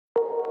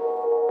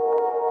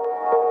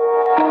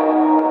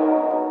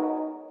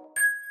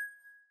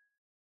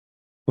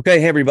Okay,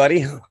 hey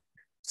everybody.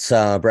 It's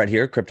Brett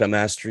here, Crypto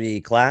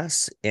Mastery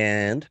class,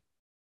 and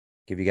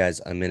give you guys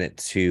a minute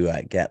to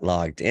get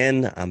logged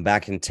in. I'm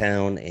back in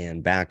town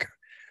and back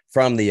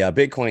from the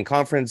Bitcoin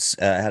conference.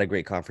 I had a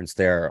great conference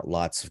there.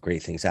 Lots of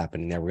great things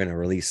happening there. We're going to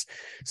release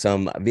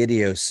some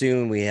video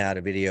soon. We had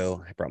a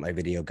video. I brought my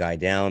video guy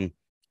down,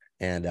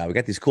 and we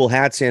got these cool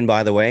hats in,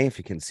 by the way. If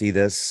you can see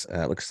this,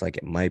 it looks like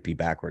it might be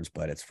backwards,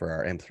 but it's for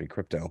our M3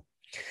 crypto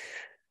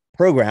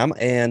program.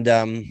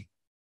 And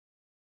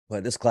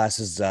but this class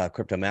is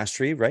crypto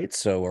mastery, right?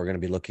 So we're going to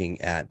be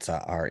looking at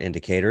our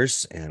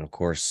indicators. And of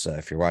course,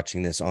 if you're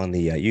watching this on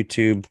the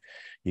YouTube,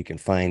 you can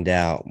find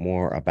out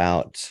more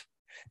about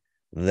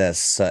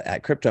this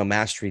at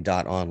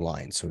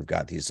cryptomastery.online. So we've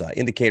got these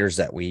indicators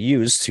that we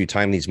use to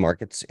time these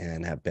markets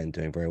and have been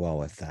doing very well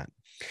with that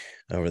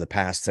over the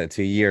past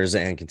 2 years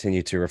and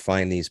continue to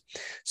refine these.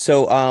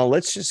 So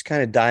let's just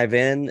kind of dive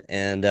in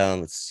and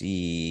let's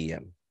see.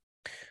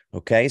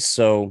 Okay,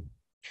 so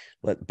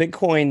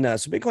Bitcoin,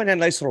 so Bitcoin had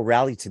a nice little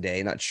rally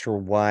today. Not sure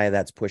why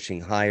that's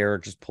pushing higher.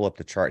 Just pull up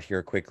the chart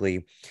here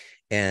quickly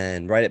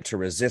and right up to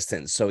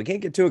resistance. So we can't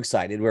get too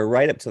excited. We're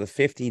right up to the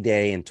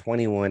 50-day and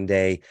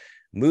 21-day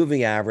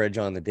moving average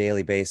on the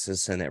daily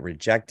basis, and it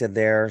rejected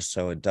there.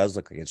 So it does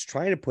look like it's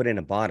trying to put in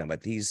a bottom,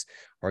 but these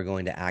are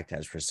going to act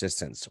as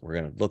resistance. We're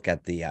going to look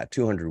at the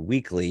 200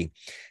 weekly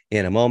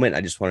in a moment.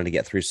 I just wanted to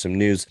get through some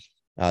news.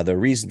 The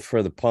reason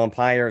for the pump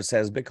higher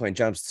says Bitcoin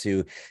jumps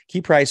to key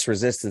price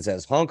resistance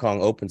as Hong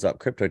Kong opens up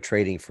crypto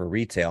trading for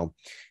retail.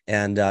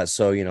 And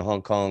so,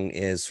 Hong Kong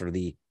is sort of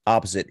the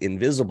opposite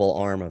invisible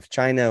arm of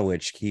China,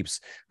 which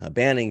keeps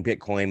banning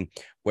Bitcoin,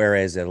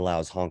 whereas it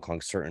allows Hong Kong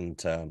certain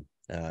to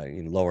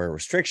lower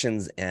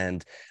restrictions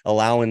and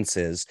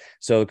allowances.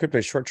 So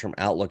crypto short-term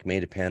outlook may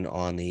depend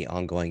on the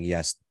ongoing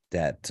U.S.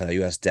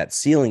 debt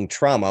ceiling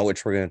trauma,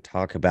 which we're going to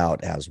talk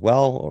about as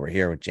well over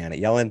here with Janet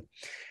Yellen.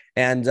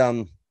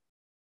 And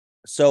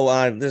so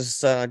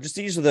there's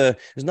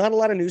not a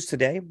lot of news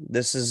today.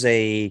 This is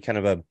a kind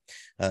of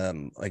a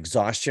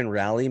exhaustion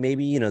rally.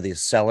 Maybe, the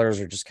sellers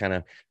are just kind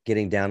of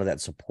getting down to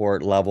that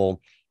support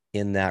level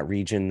in that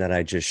region that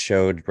I just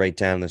showed, right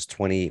down this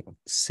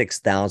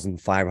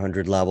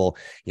 26,500 level.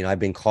 I've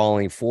been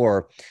calling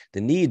for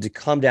the need to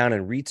come down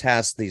and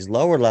retest these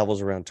lower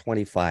levels around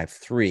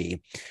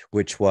 25.3,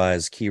 which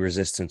was key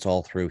resistance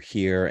all through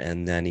here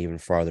and then even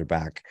farther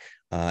back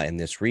in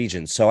this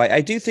region. So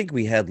I do think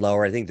we head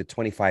lower. I think the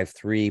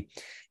 25.3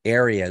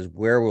 area is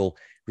where we'll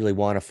really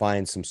want to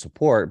find some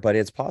support, but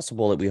it's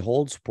possible that we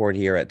hold support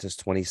here at this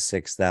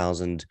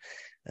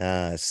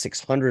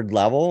 26,600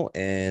 level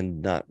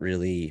and not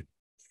really,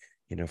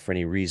 for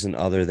any reason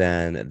other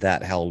than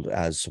that held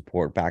as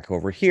support back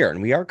over here.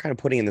 And we are kind of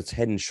putting in this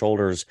head and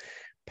shoulders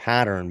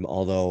pattern,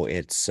 although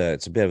it's a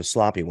bit of a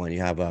sloppy one.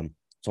 You have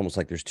it's almost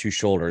like there's two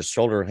shoulders,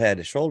 shoulder,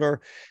 head,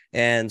 shoulder.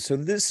 And so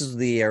this is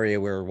the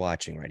area we're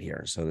watching right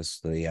here. So this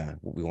is the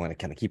what we want to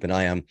kind of keep an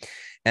eye on.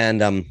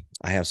 And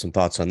I have some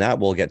thoughts on that.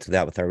 We'll get to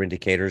that with our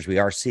indicators. We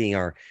are seeing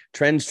our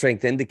trend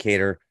strength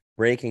indicator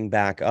breaking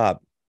back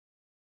up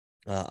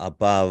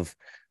above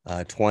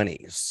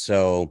 20.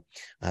 So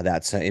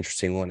that's an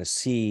interesting one to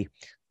see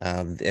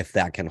if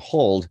that can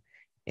hold.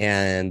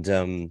 And,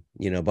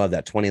 above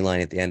that 20 line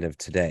at the end of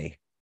today.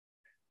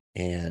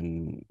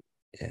 And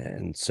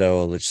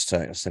so let's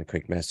send a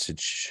quick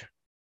message.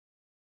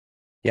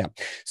 Yeah.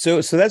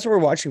 So that's what we're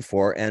watching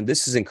for. And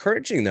this is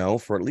encouraging, though,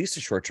 for at least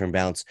a short-term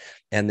bounce.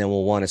 And then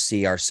we'll want to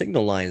see our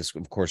signal lines,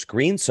 of course,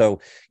 green.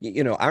 So,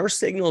 our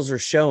signals are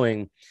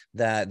showing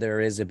that there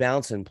is a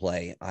bounce in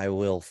play. I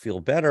will feel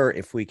better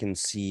if we can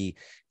see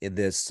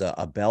this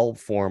a bell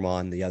form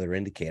on the other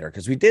indicator,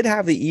 because we did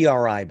have the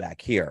ERI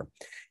back here.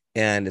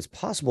 And it's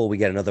possible we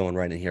get another one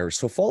right in here.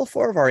 So if all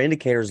four of our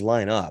indicators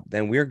line up,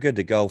 then we're good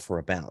to go for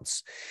a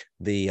bounce.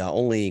 The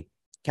only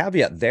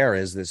caveat there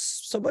is this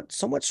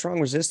somewhat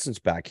strong resistance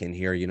back in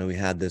here. We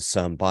had this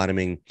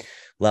bottoming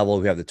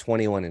level. We have the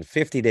 21 and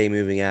 50-day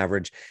moving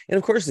average. And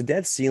of course, the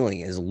debt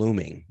ceiling is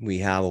looming. We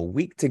have a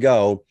week to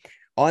go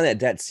on that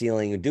debt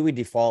ceiling. Do we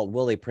default?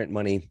 Will they print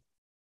money?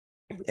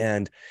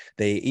 And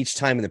they each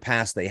time in the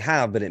past they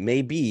have, but it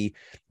may be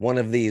one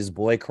of these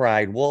boy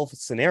cried wolf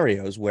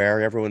scenarios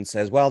where everyone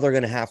says, well, they're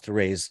going to have to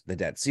raise the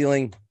debt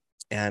ceiling,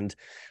 and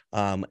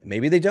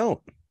maybe they don't,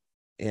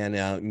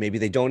 and maybe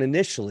they don't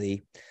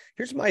initially.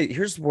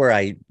 Here's where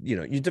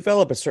you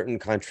develop a certain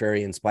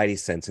contrarian spidey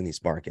sense in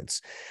these markets.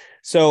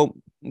 So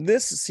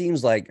this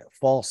seems like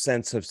false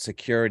sense of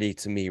security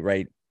to me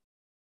right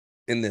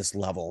in this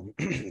level.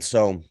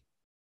 So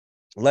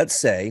let's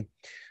say,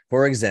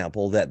 for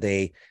example, that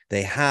they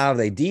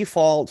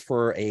default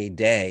for a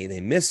day, they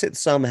miss it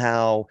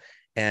somehow,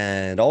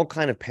 and all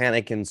kind of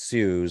panic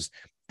ensues,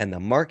 and the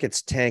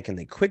markets tank, and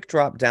they quick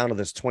drop down to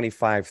this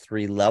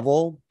 25.3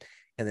 level,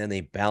 and then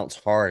they bounce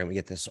hard, and we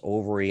get this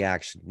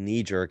overreaction,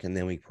 knee jerk, and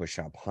then we push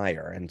up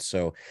higher. And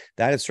so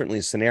that is certainly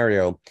a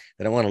scenario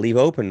that I want to leave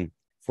open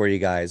for you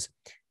guys.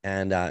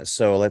 And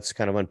so let's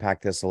kind of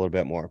unpack this a little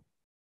bit more.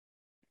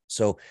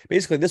 So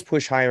basically, this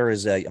push higher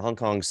is Hong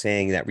Kong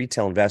saying that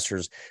retail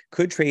investors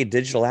could trade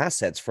digital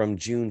assets from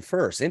June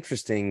 1st.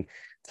 Interesting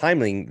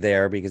timing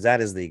there, because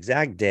that is the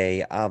exact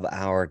day of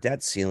our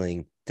debt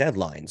ceiling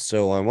deadline.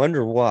 So I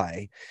wonder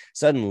why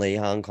suddenly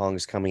Hong Kong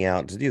is coming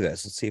out to do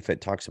this. Let's see if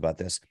it talks about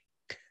this.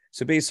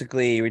 So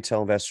basically,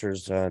 retail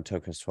investors,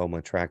 tokens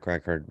 12-month track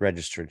record,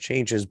 registered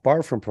changes,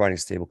 bar from providing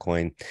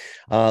stablecoin.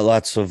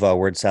 Lots of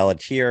word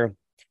salad here.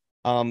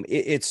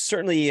 It's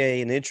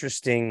certainly an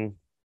interesting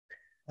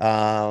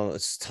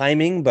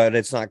timing, but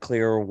it's not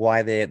clear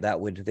why they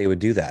would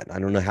do that. I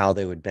don't know how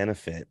they would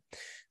benefit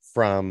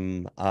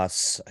from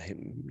us,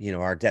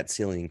 our debt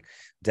ceiling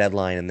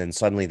deadline, and then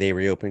suddenly they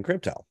reopen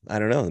crypto. I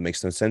don't know. That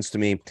makes no sense to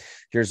me.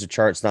 Here's a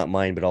chart. It's not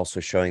mine, but also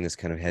showing this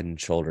kind of head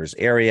and shoulders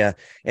area,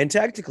 and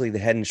technically the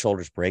head and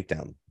shoulders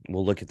breakdown.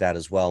 We'll look at that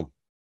as well,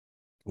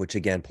 which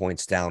again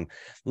points down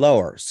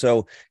lower.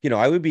 So,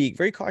 I would be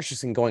very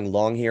cautious in going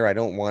long here. I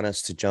don't want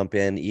us to jump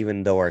in,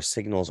 even though our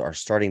signals are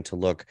starting to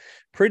look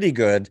pretty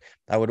good.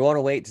 I would want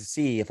to wait to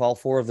see if all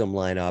four of them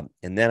line up,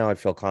 and then I would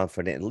feel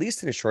confident, at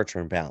least in a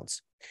short-term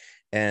bounce.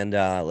 And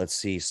let's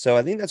see. So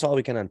I think that's all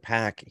we can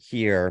unpack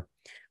here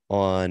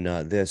on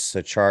this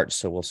chart.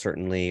 So we'll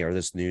certainly, or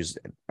this news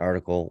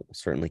article,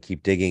 certainly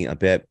keep digging a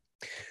bit.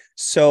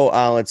 So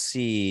let's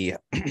see.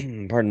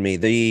 Pardon me.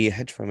 The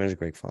hedge fund manager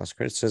Greg Foss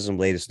criticism,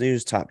 latest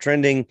news, top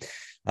trending.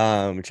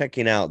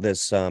 Checking out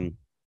this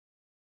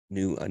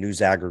new news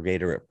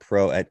aggregator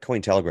at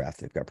Cointelegraph.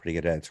 They've got pretty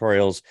good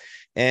editorials,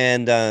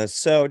 and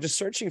so just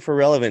searching for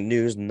relevant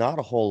news. Not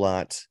a whole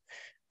lot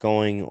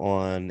going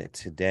on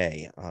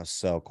today.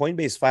 So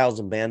Coinbase files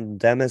a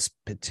mandamus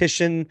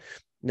petition.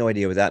 No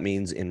idea what that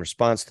means in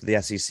response to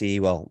the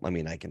SEC. Well, I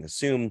mean, I can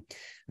assume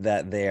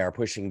that they are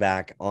pushing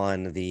back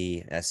on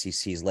the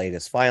SEC's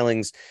latest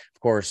filings. Of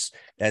course,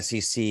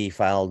 SEC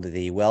filed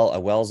the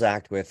Wells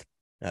Act with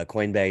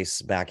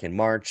Coinbase back in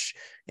March.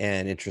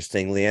 And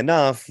interestingly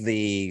enough,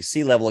 the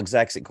C-level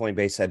execs at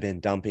Coinbase have been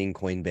dumping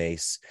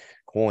Coinbase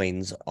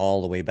coins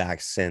all the way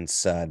back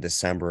since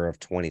December of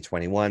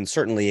 2021.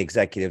 Certainly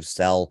executives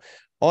sell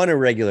on a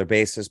regular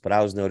basis, but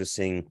I was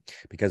noticing,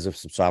 because of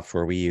some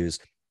software we use,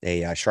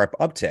 a sharp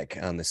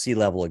uptick on the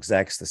C-level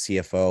execs, the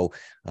CFO,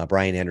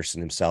 Brian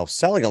Anderson himself,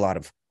 selling a lot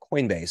of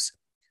Coinbase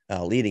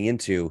leading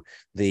into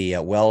the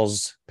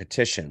Wells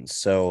petition.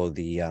 So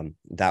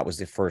that was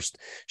the first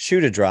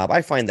shoe to drop.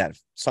 I find that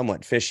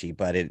somewhat fishy,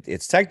 but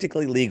it's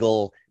technically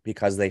legal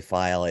because they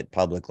file it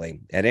publicly.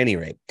 At any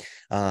rate,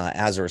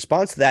 as a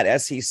response to that,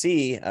 SEC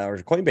or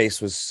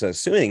Coinbase was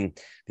suing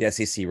the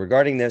SEC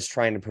regarding this,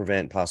 trying to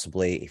prevent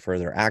possibly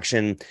further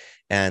action.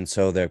 And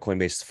so the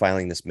Coinbase is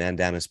filing this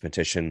mandamus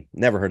petition.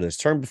 Never heard of this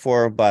term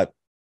before, but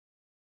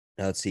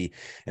let's see.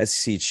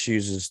 SEC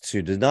chooses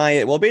to deny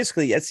it. Well,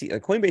 basically,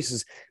 Coinbase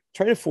is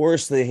trying to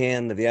force the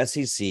hand of the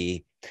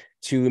SEC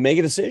to make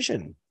a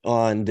decision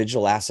on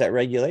digital asset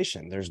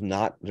regulation. There's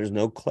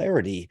no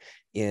clarity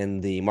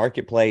in the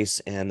marketplace,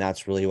 and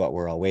that's really what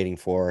we're all waiting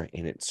for.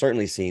 And it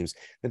certainly seems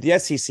that the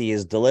SEC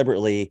is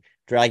deliberately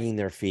dragging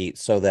their feet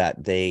so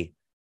that they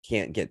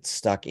can't get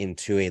stuck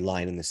into a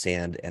line in the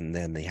sand and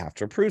then they have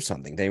to approve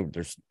something.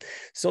 They're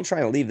still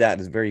trying to leave that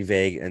as very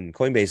vague, and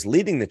Coinbase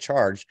leading the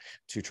charge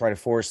to try to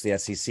force the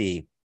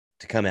SEC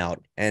to come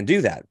out and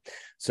do that.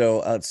 So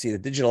let's see, the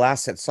Digital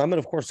Asset Summit,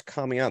 of course,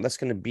 coming out. That's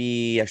going to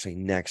be actually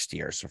next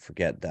year. So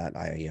forget that.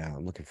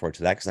 I'm looking forward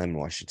to that because I'm in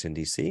Washington,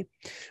 D.C.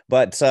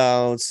 But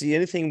let's see,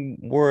 anything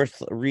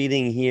worth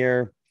reading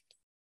here?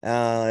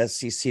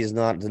 SEC does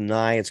not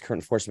deny its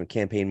current enforcement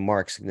campaign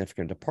marks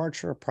significant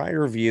departure.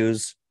 Prior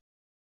reviews.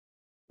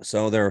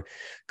 So they're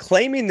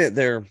claiming that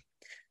they're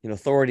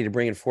authority to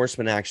bring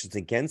enforcement actions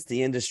against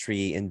the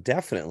industry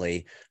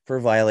indefinitely for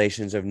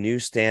violations of new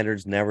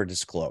standards never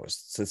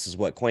disclosed. So this is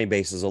what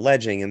Coinbase is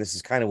alleging, and this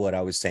is kind of what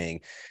I was saying,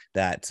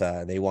 that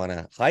they want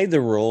to hide the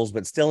rules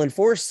but still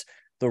enforce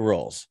the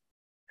rules.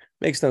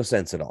 Makes no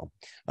sense at all.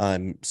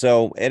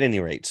 So at any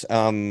rate,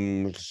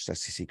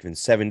 SEC given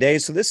 7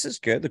 days. So this is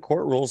good. The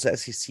court rules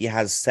SEC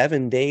has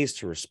 7 days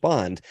to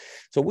respond.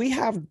 So we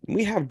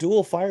have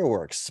dual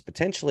fireworks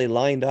potentially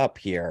lined up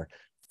here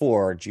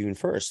for June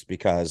 1st,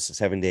 because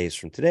 7 days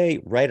from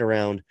today, right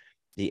around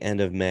the end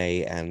of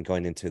May and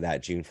going into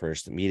that June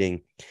 1st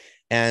meeting.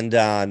 And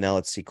now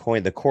let's see,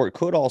 the court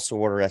could also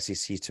order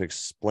SEC to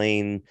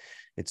explain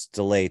its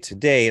delay to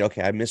date.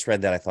 Okay, I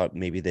misread that. I thought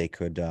maybe they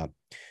could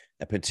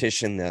a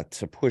petition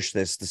to push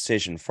this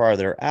decision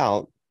farther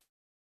out.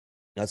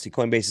 Let's see,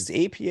 Coinbase's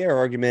APR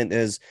argument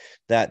is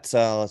that,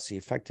 let's see,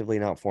 effectively,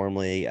 not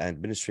formally,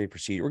 administrative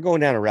procedure. We're going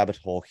down a rabbit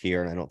hole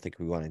here, and I don't think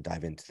we want to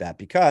dive into that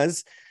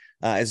because,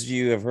 as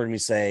you have heard me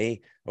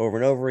say over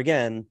and over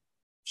again,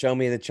 show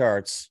me the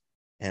charts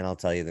and I'll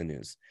tell you the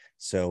news.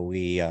 So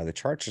the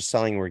charts are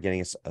selling. We're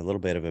getting a little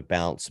bit of a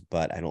bounce,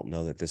 but I don't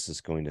know that this is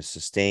going to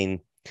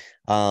sustain.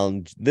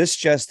 This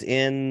just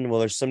in, well,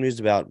 there's some news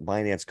about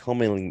Binance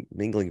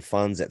commingling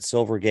funds at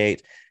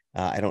Silvergate.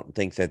 I don't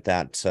think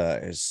that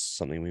is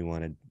something we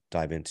want to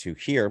dive into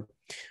here.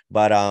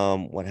 But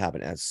what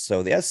happened?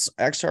 So the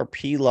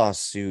XRP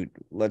lawsuit,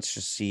 let's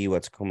just see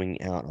what's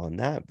coming out on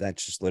that. That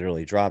just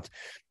literally dropped.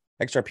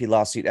 XRP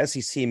lawsuit,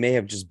 SEC may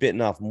have just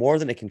bitten off more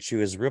than it can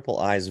chew as Ripple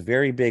eyes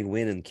very big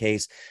win in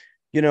case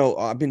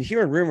I've been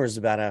hearing rumors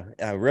about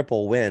a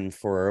Ripple win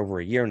for over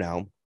a year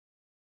now,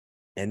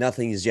 and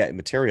nothing is yet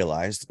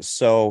materialized.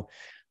 So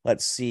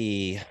let's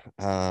see.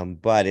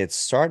 But it's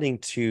starting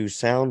to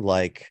sound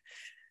like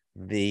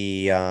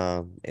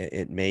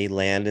it may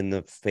land in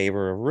the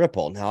favor of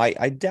Ripple. Now,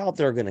 I doubt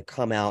they're going to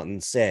come out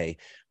and say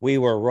we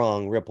were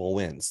wrong, Ripple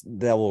wins.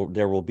 There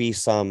will be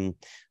some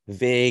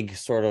vague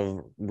sort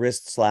of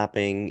wrist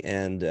slapping,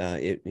 and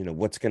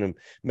what's going to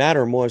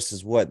matter most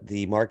is what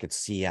the markets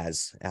see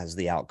as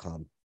the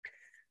outcome.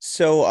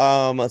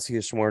 So let's see,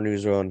 there's some more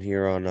news on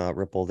here on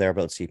Ripple there,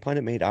 but let's see.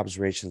 Pundit made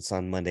observations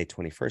on Monday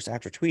 21st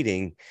after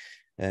tweeting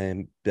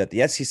that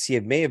the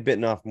SEC may have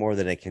bitten off more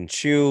than it can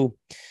chew.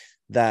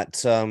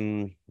 That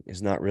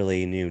is not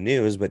really new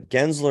news, but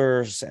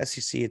Gensler's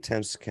SEC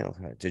attempts to count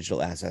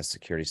digital asset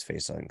securities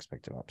face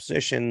unexpected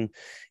opposition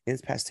in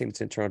its past statements,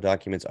 internal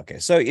documents. Okay,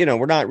 so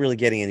we're not really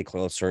getting any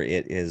closer.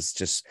 It is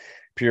just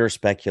pure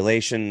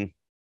speculation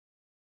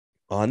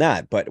on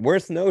that, but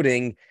worth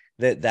noting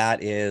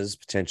that is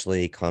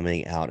potentially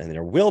coming out, and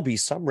there will be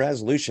some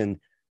resolution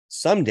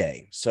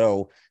someday.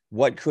 So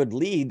what could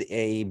lead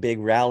a big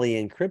rally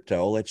in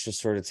crypto? Let's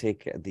just sort of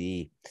take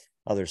the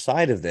other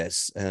side of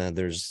this.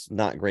 There's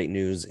not great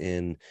news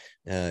in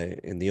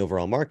the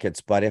overall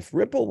markets, but if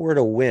Ripple were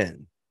to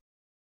win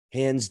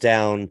hands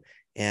down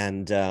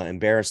and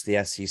embarrass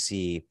the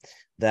SEC,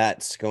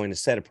 that's going to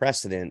set a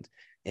precedent,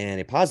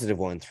 and a positive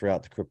one,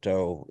 throughout the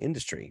crypto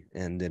industry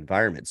and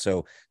environment.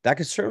 So that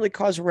could certainly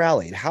cause a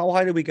rally. How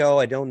high do we go?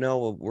 I don't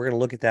know. We're going to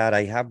look at that.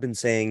 I have been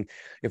saying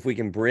if we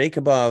can break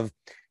above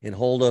and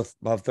hold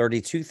above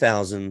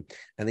 32,000,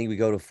 I think we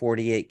go to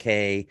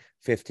 48K,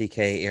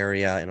 50K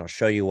area, and I'll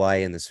show you why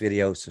in this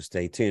video. So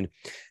stay tuned.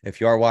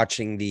 If you are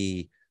watching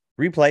the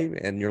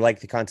replay and you like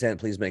the content,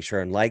 please make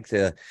sure and like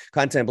the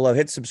content below.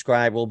 Hit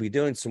subscribe. We'll be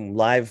doing some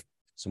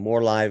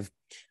more live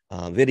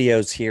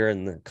videos here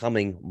in the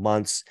coming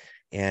months.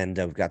 And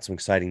we've got some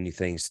exciting new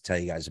things to tell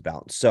you guys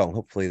about. So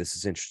hopefully this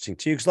is interesting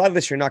to you, because a lot of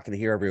this you're not going to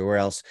hear everywhere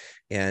else.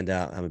 And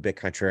I'm a bit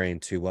contrarian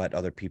to what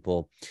other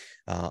people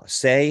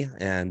say,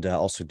 and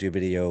also do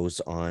videos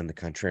on the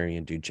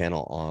Contrarian Dude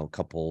channel a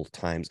couple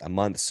times a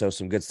month. So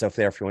some good stuff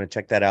there if you want to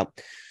check that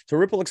out. So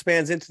Ripple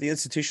expands into the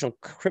institutional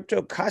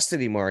crypto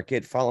custody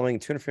market following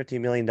 $250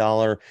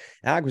 million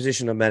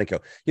acquisition of Medico.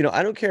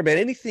 I don't care about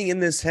anything in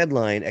this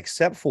headline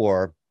except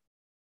for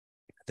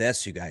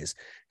this, you guys.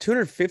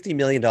 $250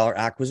 million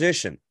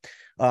acquisition.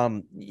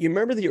 You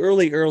remember the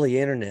early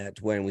internet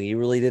when we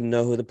really didn't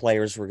know who the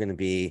players were going to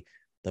be?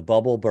 The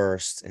bubble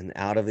burst, and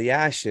out of the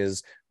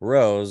ashes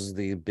rose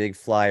the big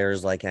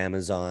flyers like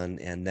Amazon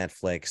and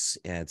Netflix,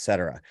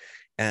 etc.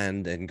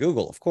 And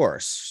Google, of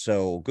course.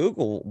 So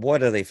Google,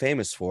 what are they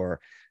famous for?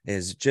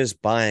 Is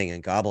just buying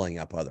and gobbling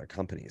up other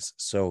companies.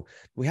 So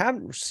we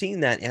haven't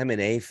seen that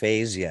M&A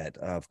phase yet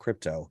of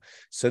crypto.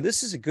 So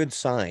this is a good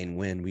sign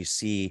when we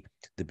see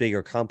the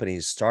bigger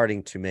companies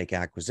starting to make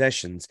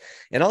acquisitions.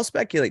 And I'll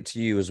speculate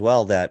to you as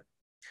well that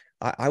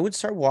I would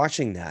start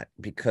watching that,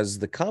 because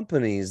the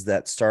companies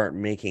that start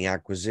making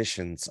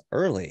acquisitions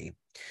early,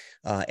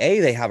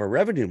 they have a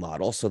revenue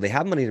model, so they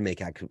have money to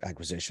make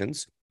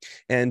acquisitions.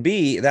 And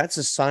B, that's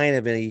a sign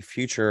of any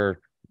future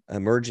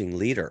emerging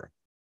leader.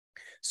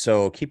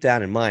 So keep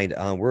that in mind.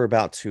 We're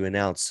about to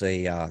announce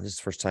this is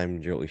the first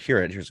time you'll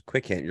hear it. Here's a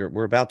quick hint.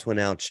 We're about to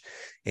announce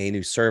a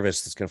new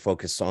service that's going to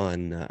focus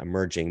on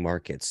emerging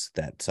markets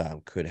that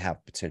could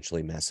have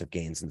potentially massive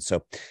gains. And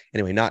so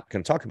anyway, not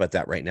going to talk about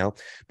that right now,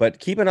 but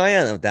keep an eye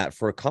on that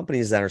for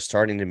companies that are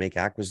starting to make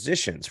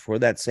acquisitions for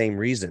that same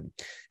reason.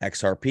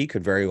 XRP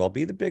could very well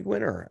be the big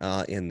winner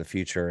in the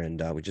future,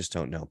 and we just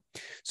don't know.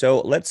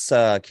 So let's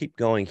keep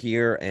going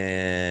here,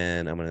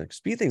 and I'm going to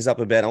speed things up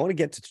a bit. I want to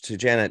get to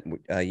Janet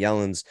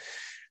Yellen's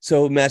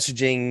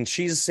messaging.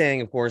 She's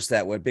saying, of course,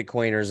 that what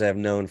Bitcoiners have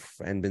known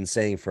and been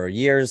saying for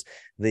years,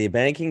 the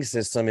banking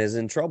system is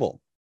in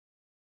trouble.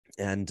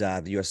 And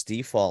the U.S.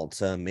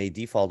 may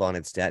default on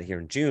its debt here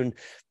in June,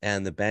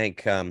 and the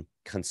bank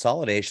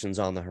consolidations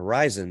on the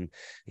horizon.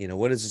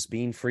 What does this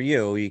mean for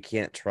you? You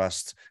can't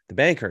trust the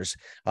bankers.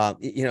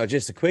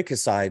 Just a quick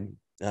aside.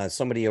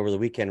 Somebody over the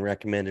weekend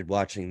recommended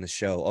watching the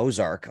show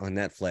Ozark on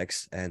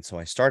Netflix. And so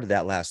I started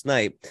that last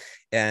night,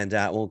 and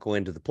I won't go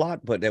into the plot,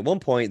 but at one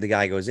point the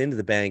guy goes into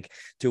the bank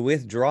to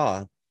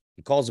withdraw.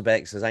 He calls the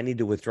bank, says, I need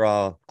to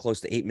withdraw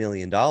close to $8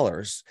 million.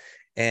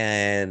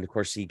 And of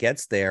course he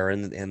gets there,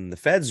 and the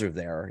feds are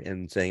there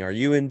and saying, are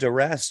you in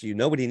duress?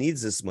 Nobody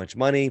needs this much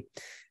money.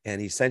 And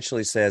he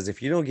essentially says,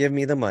 if you don't give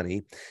me the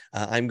money,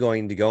 I'm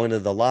going to go into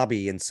the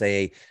lobby and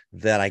say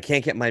that I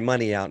can't get my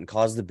money out and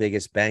cause the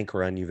biggest bank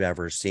run you've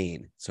ever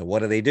seen. So what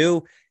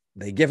do?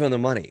 They give him the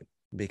money,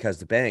 because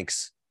the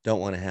banks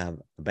don't want to have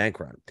a bank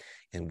run.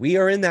 And we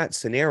are in that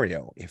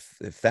scenario.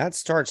 If that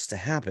starts to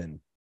happen,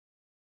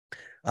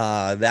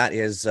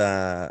 that's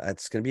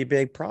going to be a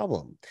big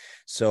problem.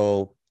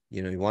 So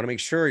you want to make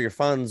sure your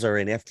funds are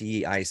in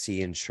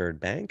FDIC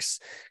insured banks,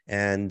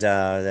 and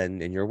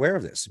you're aware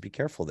of this. Be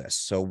careful of this.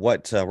 So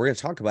what we're going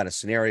to talk about a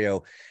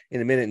scenario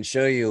in a minute and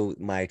show you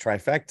my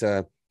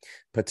trifecta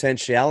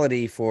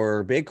potentiality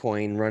for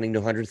Bitcoin running to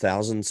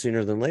 100,000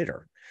 sooner than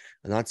later.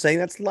 I'm not saying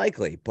that's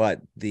likely,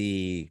 but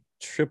the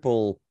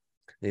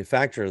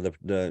factor,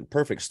 the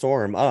perfect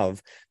storm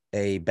of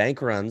a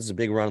bank runs, a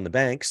big run on the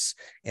banks,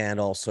 and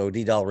also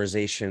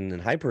de-dollarization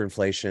and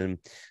hyperinflation,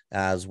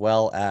 as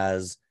well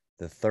as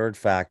the third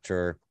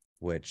factor,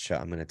 which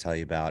I'm going to tell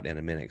you about in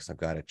a minute, because I've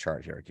got a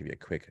chart here. I'll give you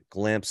a quick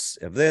glimpse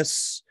of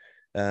this.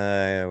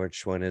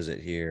 Which one is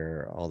it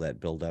here? All that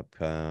build up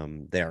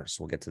there.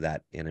 So we'll get to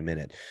that in a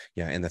minute.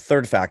 Yeah. And the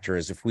third factor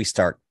is if we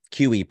start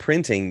QE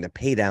printing to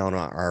pay down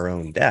our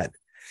own debt.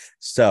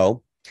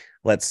 So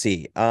let's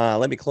see.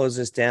 Let me close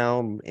this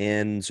down.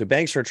 And so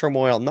banks are in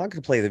turmoil. I'm not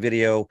going to play the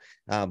video,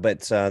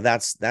 but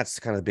that's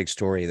kind of the big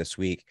story this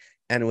week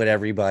and what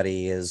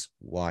everybody is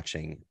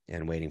watching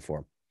and waiting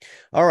for.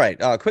 All right.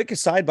 Quick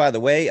aside, by the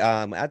way,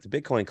 at the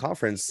Bitcoin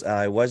conference,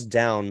 I was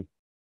down.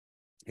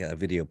 Yeah, a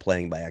video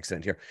playing by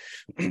accident here.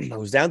 I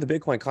was down at the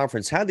Bitcoin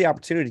conference, had the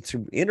opportunity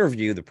to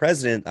interview the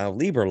president of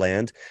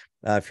Liberland.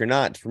 If you're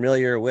not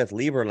familiar with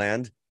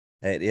Liberland,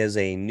 it is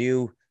a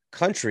new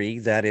country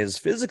that is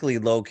physically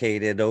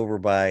located over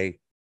by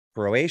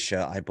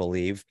Croatia, I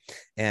believe.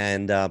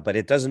 And but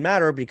it doesn't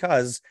matter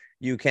because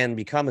you can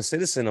become a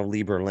citizen of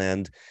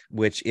Liberland,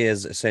 which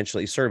is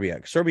essentially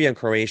Serbia. Serbia and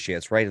Croatia,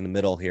 it's right in the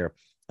middle here.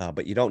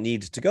 But you don't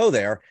need to go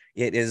there.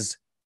 It is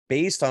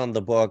based on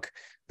the book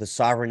The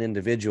Sovereign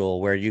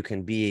Individual, where you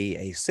can be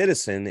a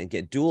citizen and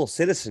get dual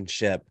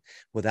citizenship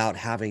without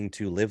having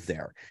to live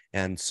there.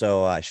 And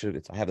so I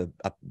have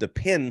the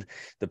pin.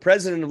 The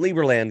president of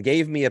Liberland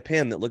gave me a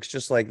pin that looks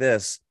just like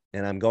this.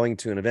 And I'm going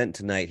to an event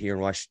tonight here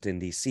in Washington,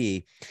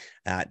 D.C.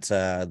 at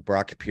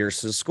Brock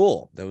Pierce's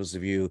school. Those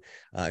of you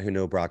who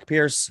know Brock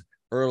Pierce,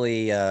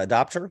 early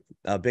adopter,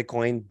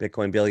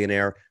 Bitcoin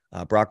billionaire.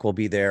 Brock will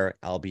be there.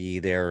 I'll be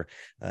there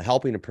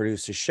helping to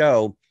produce a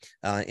show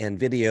and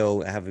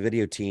have a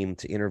video team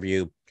to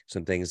interview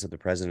some things of the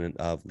president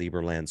of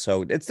Liberland.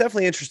 So it's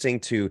definitely interesting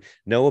to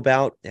know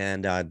about,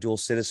 and dual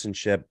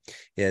citizenship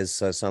is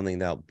something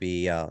that I'll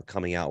be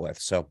coming out with.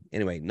 So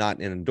anyway, not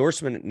an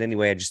endorsement in any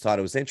way. I just thought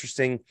it was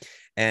interesting.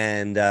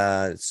 And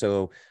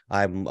so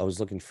I was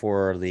looking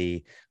for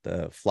the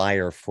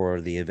flyer for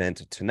the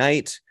event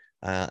tonight.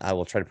 I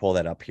will try to pull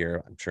that up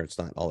here. I'm sure it's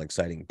not all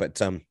exciting, but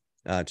to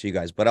you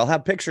guys, but I'll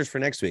have pictures for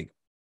next week.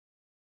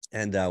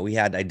 And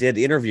I did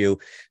interview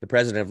the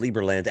president of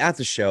Liberland at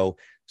the show.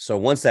 So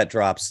once that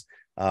drops,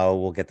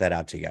 we'll get that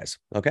out to you guys.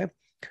 Okay.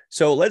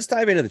 So let's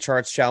dive into the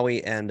charts, shall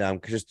we?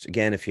 And just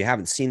again, if you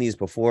haven't seen these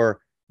before,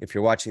 if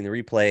you're watching the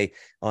replay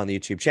on the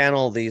YouTube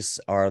channel, these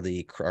are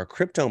our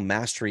crypto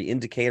mastery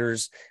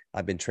indicators.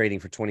 I've been trading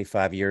for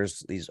 25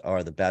 years. These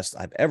are the best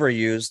I've ever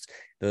used.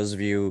 Those of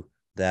you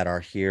that are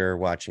here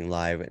watching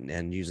live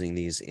and using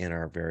these in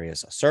our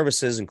various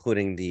services,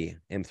 including the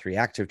M3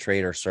 Active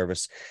Trader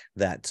service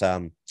that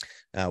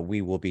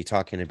we will be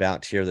talking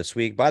about here this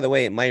week. By the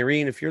way,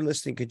 Myrene, if you're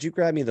listening, could you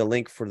grab me the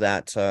link for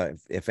that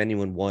if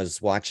anyone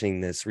was watching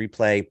this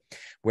replay,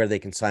 where they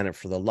can sign up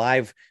for the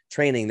live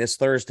training this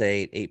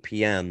Thursday at 8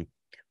 p.m.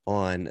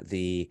 on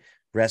the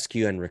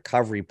rescue and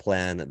recovery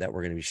plan that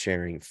we're going to be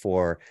sharing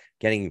for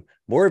getting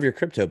more of your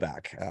crypto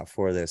back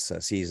for this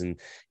season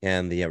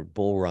and the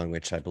bull run,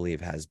 which I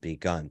believe has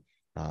begun.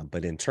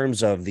 But in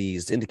terms of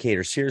these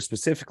indicators here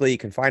specifically, you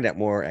can find out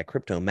more at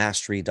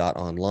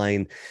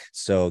cryptomastery.online.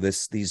 So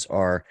these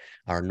are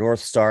our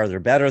North Star.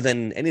 They're better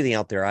than anything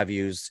out there I've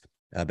used,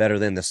 better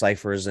than the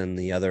ciphers and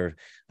the other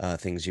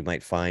things you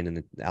might find in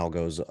the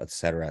algos,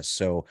 etc.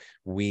 So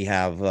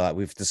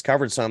we've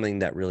discovered something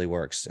that really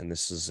works, and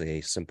this is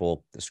a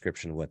simple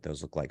description of what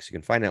those look like. So you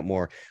can find out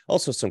more.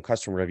 Also, some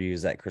customer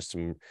reviews at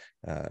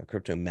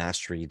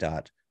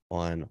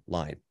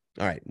cryptomastery.online.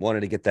 All right,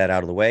 wanted to get that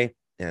out of the way,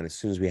 and as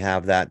soon as we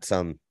have that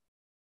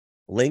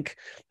link,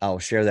 I'll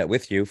share that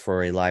with you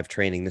for a live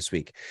training this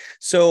week.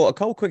 So a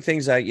couple quick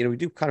things. We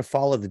do kind of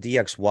follow the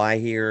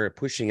DXY here,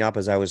 pushing up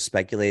as I was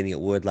speculating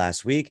it would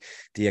last week.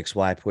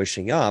 DXY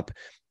pushing up,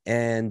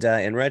 and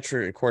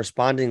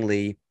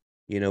correspondingly,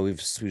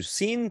 we've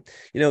seen,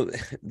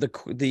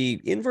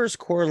 the inverse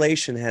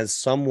correlation has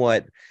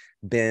somewhat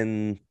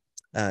been,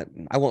 I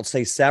won't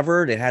say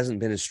severed. It hasn't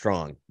been as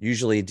strong.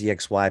 Usually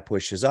DXY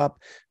pushes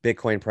up,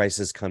 Bitcoin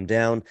prices come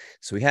down.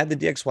 So we had the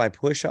DXY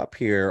push up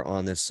here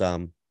on this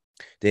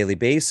daily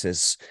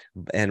basis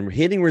and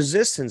hitting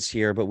resistance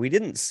here, but we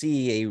didn't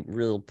see a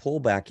real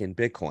pullback in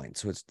Bitcoin.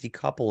 So it's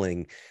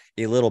decoupling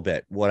a little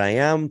bit. What I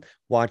am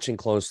watching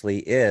closely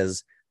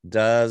is,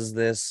 does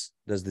the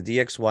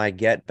DXY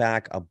get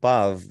back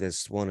above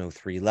this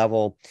 103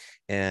 level?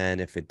 And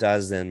if it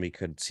does, then we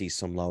could see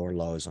some lower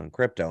lows on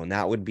crypto. And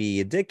that would be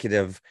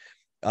indicative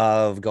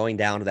of going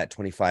down to that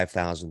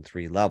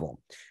 25,003 level.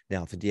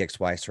 Now, if the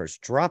DXY starts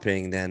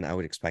dropping, then I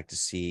would expect to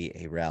see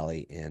a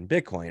rally in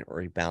Bitcoin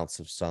or a bounce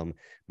of some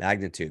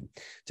magnitude.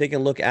 Taking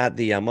a look at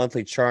the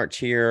monthly chart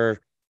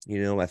here,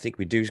 I think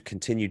we do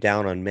continue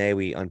down on May.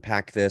 We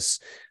unpack this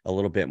a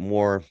little bit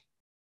more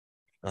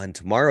on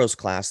tomorrow's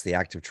class, the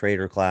active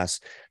trader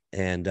class.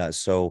 And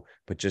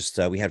but just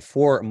we had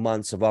 4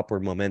 months of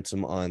upward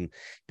momentum on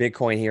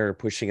Bitcoin here,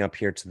 pushing up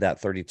here to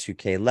that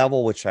 32K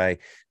level, which I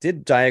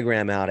did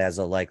diagram out as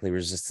a likely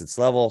resistance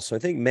level. So I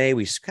think May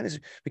we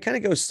kind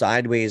of go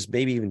sideways,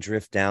 maybe even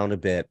drift down a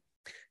bit.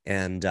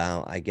 And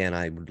again,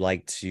 I would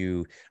like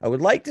to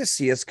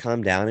see us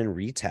come down and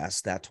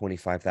retest that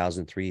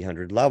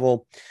 25,300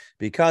 level,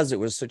 because it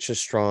was such a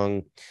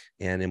strong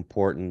and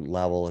important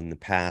level in the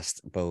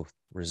past, both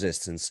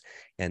resistance,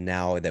 and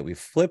now that we've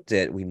flipped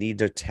it, we need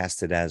to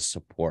test it as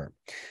support.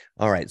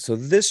 All right, so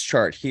this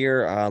chart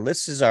here, I want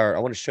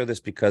to show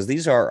this because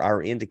these are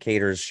our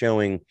indicators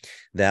showing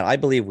that I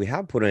believe we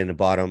have put in a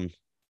bottom.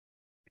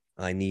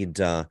 I need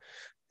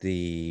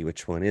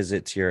which one is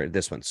it here?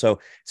 This one. So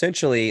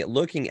essentially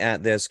looking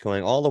at this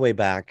going all the way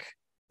back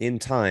in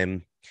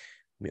time,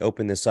 let me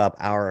open this up,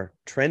 our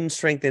trend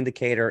strength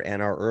indicator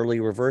and our early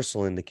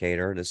reversal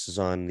indicator. This is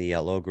on the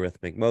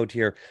logarithmic mode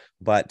here,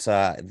 but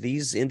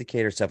these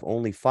indicators have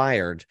only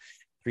fired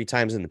 3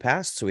 times in the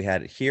past. So we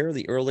had here,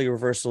 the early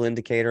reversal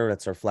indicator,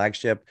 that's our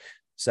flagship.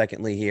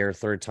 Secondly here,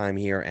 third time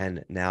here,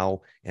 and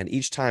now, and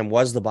each time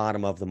was the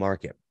bottom of the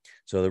market.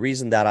 So the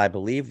reason that I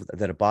believe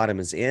that a bottom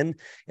is in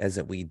is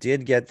that we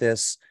did get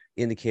this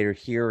indicator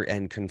here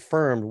and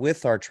confirmed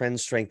with our trend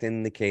strength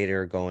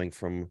indicator going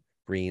from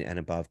green and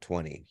above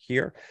 20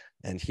 here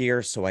and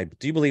here. So I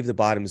do believe the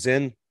bottom is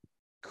in.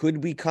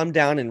 Could we come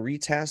down and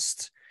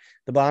retest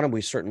the bottom?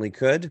 We certainly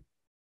could.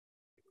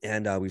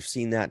 And we've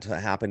seen that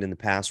happen in the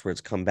past where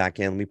it's come back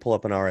in. Let me pull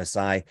up an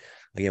RSI.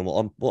 Again,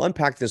 we'll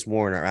unpack this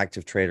more in our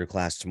active trader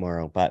class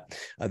tomorrow, but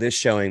this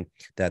showing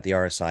that the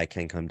RSI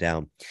can come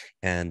down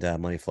and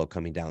money flow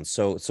coming down.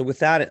 So with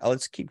that,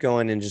 let's keep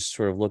going and just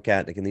sort of look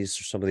at, again, these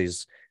are some of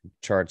these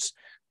charts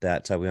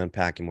that we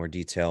unpack in more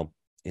detail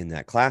in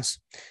that class.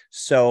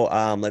 So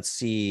let's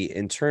see,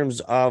 in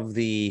terms of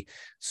the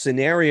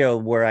scenario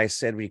where I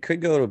said we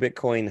could go to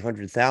Bitcoin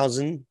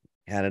 100,000,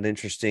 had an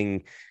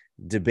interesting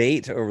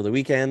debate over the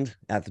weekend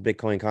at the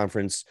Bitcoin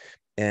conference,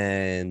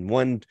 and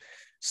one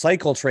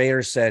cycle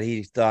trader said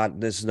he thought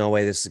there's no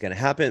way this is going to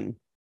happen,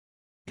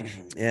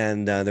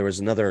 and there was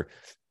another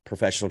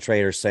professional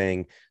trader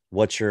saying,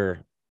 what's your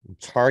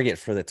target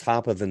for the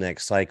top of the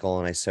next cycle?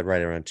 And I said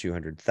right around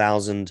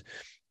 200,000,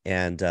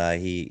 and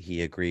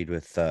he agreed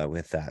with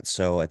that.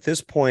 So at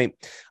this point,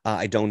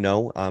 I don't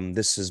know.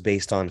 This is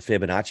based on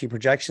Fibonacci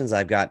projections.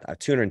 I've got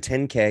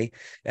 210K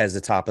as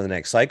the top of the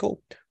next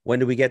cycle. When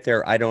do we get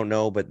there? I don't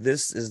know, but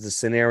this is the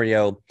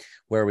scenario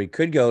where we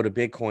could go to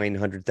Bitcoin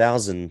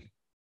 100,000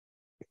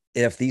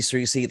 if these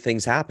 3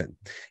 things happen.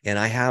 And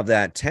I have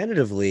that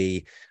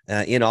tentatively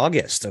in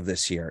August of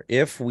this year.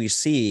 If we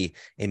see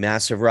a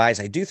massive rise,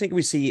 I do think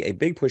we see a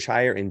big push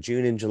higher in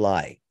June and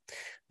July.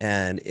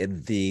 And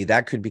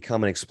that could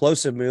become an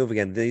explosive move.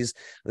 Again, this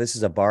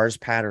is a bars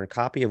pattern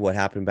copy of what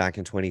happened back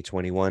in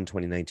 2021,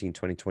 2019,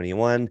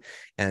 2021.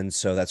 And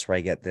so that's where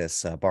I get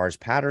this bars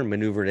pattern,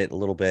 maneuvered it a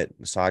little bit,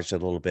 massaged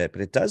it a little bit,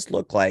 but it does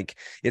look like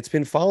it's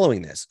been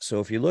following this. So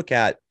if you look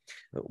at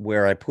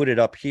where I put it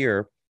up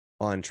here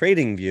on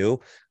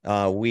TradingView,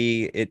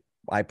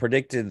 I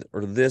predicted,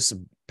 or this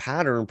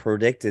pattern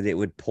predicted, it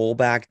would pull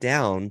back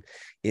down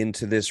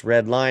into this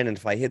red line. And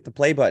if I hit the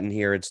play button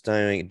here, it's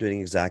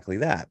doing exactly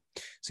that.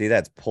 See,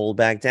 that's pulled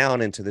back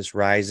down into this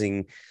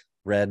rising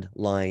red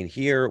line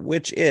here,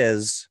 which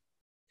is,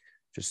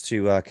 just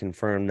to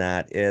confirm,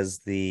 that is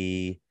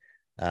the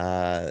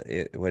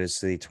what is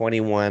the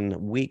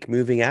 21-week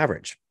moving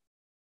average,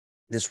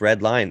 this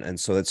red line. And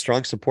so it's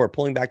strong support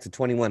pulling back to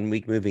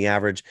 21-week moving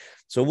average.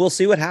 So we'll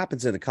see what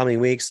happens in the coming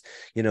weeks.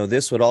 You know,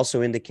 this would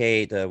also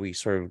indicate we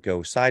sort of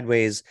go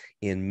sideways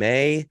in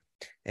May,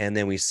 and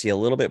then we see a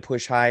little bit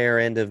push higher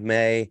end of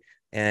May,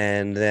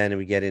 and then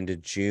we get into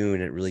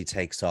June, it really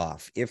takes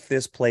off. If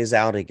this plays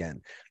out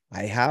again,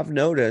 I have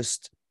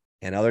noticed,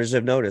 and others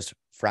have noticed,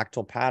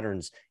 fractal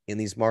patterns in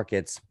these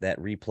markets that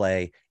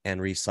replay and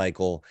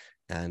recycle.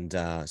 And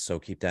so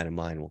keep that in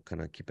mind. We'll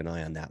kind of keep an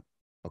eye on that.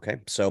 Okay,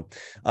 so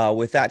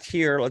with that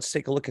here, let's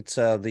take a look at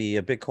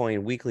the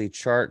Bitcoin weekly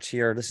chart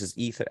here. This is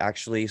ETH,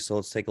 actually, so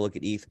let's take a look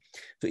at ETH.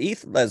 So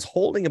ETH is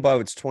holding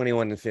above its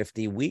 21 and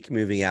 50 week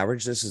moving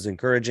average. This is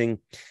encouraging.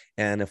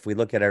 And if we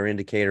look at our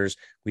indicators,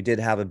 we did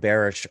have a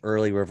bearish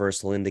early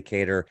reversal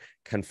indicator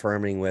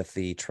confirming with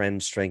the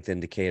trend strength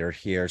indicator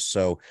here.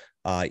 So,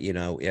 you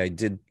know, I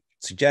did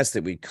suggest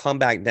that we come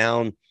back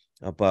down,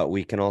 but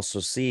we can also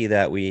see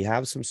that we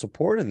have some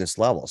support in this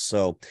level.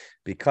 So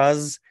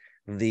because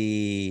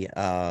the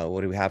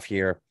what do we have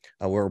here,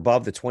 we're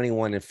above the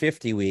 21 and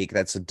 50 week,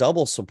 that's a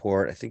double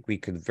support. I think we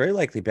could very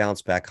likely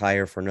bounce back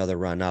higher for another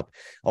run up.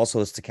 Also,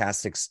 the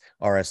stochastics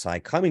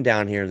RSI coming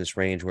down here in this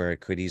range where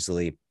it could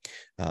easily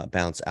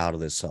bounce out of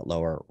this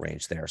lower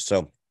range there.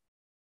 So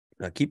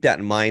keep that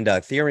in mind.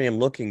 Ethereum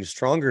looking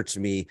stronger to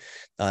me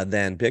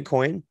than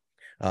Bitcoin.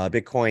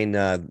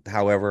 Bitcoin,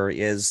 however,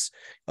 is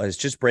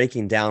just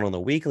breaking down on the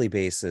weekly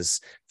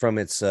basis from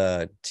its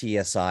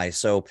TSI.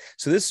 So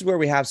this is where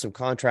we have some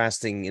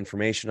contrasting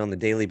information on the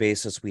daily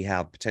basis. We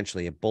have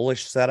potentially a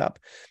bullish setup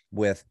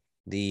with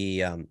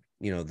the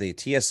the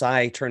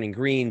TSI turning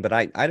green, but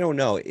I don't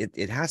know.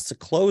 It has to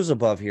close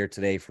above here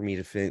today for me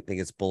to think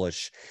it's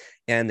bullish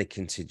and to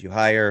continue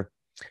higher.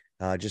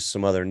 Just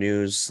some other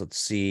news. Let's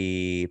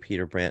see.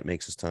 Peter Brandt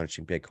makes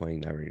astonishing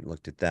Bitcoin. I already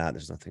looked at that.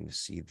 There's nothing to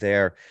see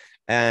there.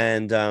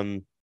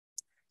 And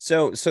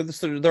so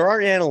there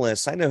are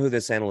analysts. I know who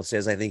this analyst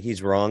is. I think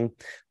he's wrong,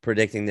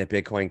 predicting that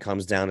Bitcoin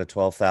comes down to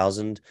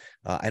 12,000.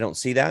 I don't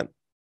see that.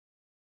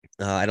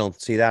 I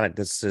don't see that.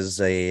 This is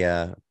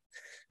a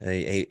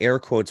air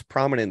quotes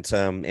prominent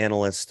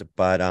analyst,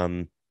 but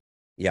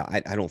yeah,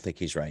 I don't think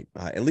he's right.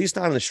 At least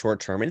not in the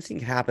short term. Anything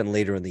can happen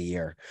later in the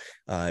year.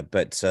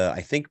 But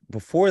I think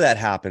before that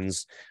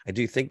happens, I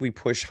do think we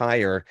push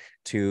higher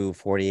to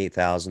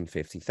 48,000,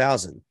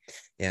 50,000.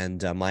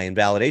 And my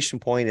invalidation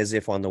point is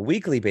if on the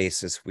weekly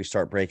basis, we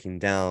start breaking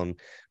down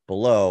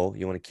below,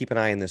 you want to keep an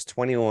eye on this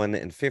 21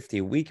 and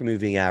 50 week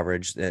moving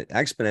average, the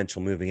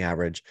exponential moving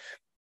average,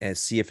 and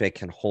see if it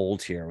can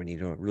hold here when you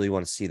don't really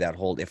want to see that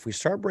hold. If we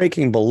start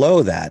breaking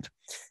below that,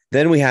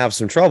 then we have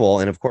some trouble.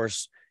 And of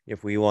course,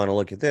 if we want to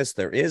look at this,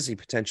 there is a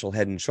potential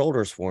head and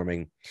shoulders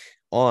forming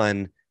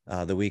on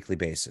the weekly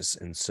basis.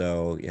 And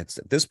so it's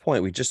at this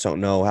point, we just don't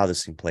know how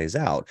this thing plays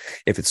out.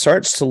 If it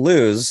starts to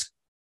lose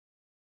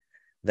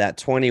that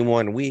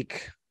 21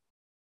 week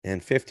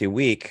and 50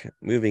 week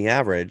moving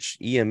average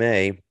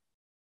EMA,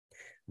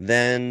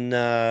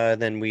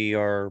 then we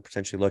are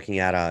potentially looking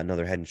at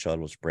another head and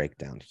shoulders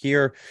breakdown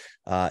here.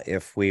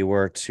 If we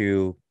were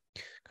to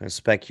kind of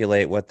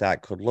speculate what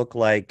that could look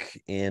like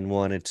and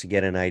wanted to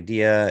get an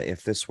idea,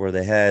 if this were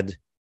the head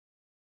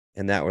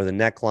and that were the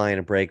neckline,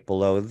 a break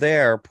below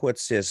there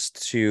puts us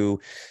to,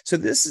 so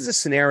this is a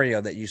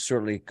scenario that you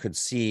certainly could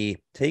see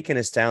taking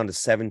us down to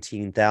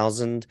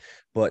 17,000,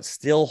 but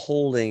still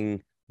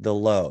holding the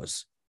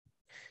lows.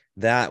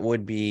 That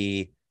would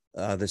be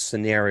the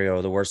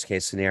scenario, the worst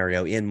case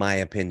scenario, in my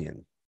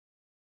opinion,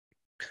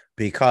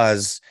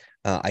 because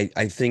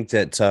I think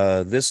that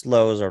this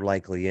lows are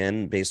likely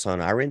in based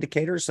on our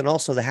indicators, and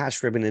also the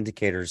hash ribbon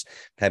indicators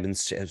have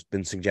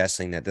been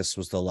suggesting that this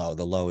was the low.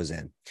 The low is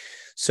in.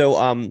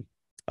 So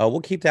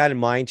we'll keep that in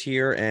mind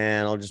here,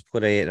 and I'll just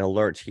put an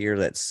alert here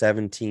that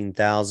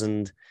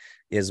 17,000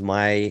 is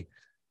my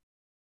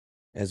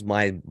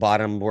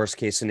bottom worst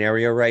case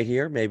scenario right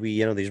here.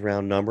 Maybe, these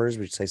round numbers,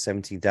 we say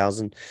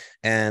 17,000,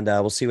 and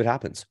we'll see what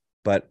happens.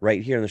 But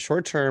right here in the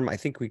short term, I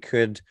think we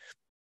could,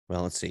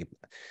 well, let's see.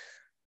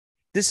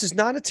 This is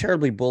not a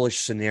terribly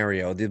bullish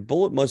scenario. The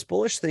most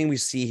bullish thing we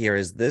see here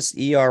is this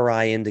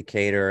ERI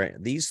indicator.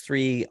 These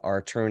three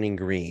are turning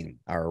green.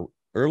 Our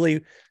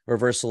early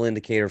reversal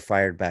indicator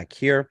fired back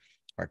here.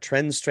 Our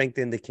trend strength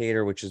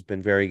indicator, which has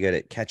been very good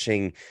at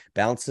catching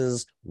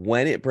bounces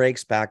when it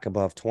breaks back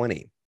above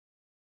 20.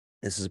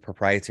 This is a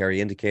proprietary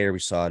indicator. We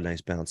saw a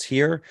nice bounce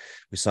here.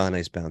 We saw a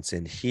nice bounce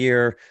in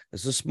here.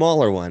 This is a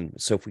smaller one.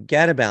 So if we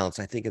get a bounce,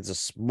 I think it's a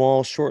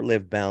small,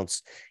 short-lived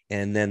bounce,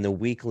 and then the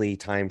weekly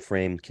time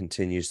frame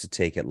continues to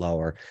take it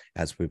lower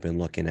as we've been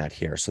looking at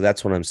here. So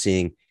that's what I'm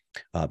seeing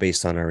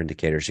based on our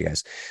indicators, you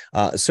guys.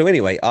 So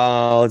anyway,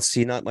 let's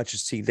see, not much to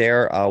see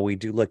there. We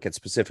do look at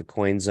specific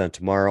coins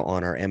tomorrow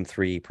on our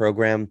M3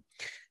 program.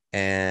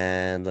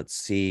 And let's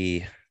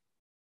see.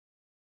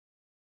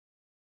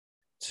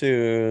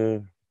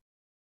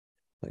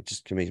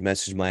 Just give me a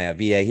message my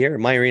VA here.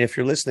 Myrene, if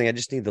you're listening, I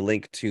just need the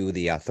link to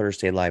the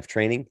Thursday live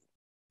training.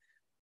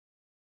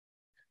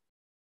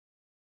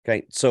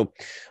 Okay, so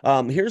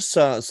here's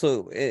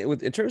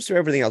in terms of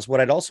everything else, what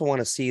I'd also want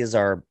to see is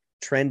our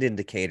trend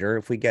indicator.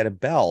 If we get a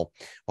bell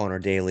on our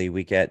daily,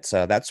 we get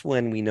that's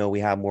when we know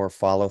we have more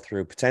follow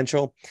through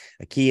potential.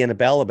 A key and a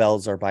bell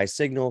is our buy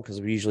signal, because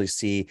we usually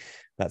see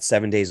about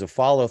 7 days of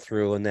follow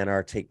through, and then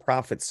our take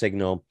profit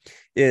signal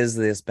is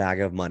this bag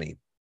of money.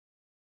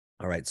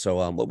 All right,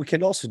 so what we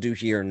can also do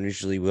here, and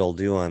usually we'll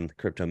do on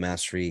Crypto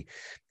Mastery,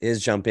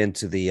 is jump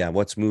into the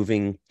what's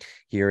moving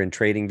here in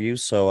Trading View.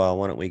 So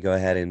why don't we go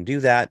ahead and do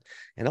that?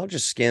 And I'll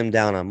just skim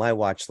down on my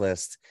watch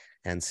list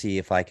and see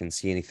if I can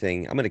see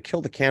anything. I'm going to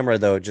kill the camera,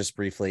 though, just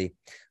briefly,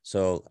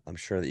 so I'm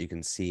sure that you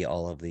can see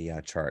all of the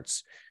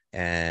charts.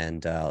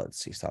 And let's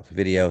see, stop the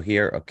video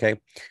here. Okay,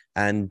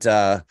 and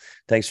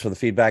thanks for the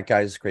feedback,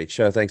 guys. Great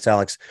show. Thanks,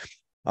 Alex.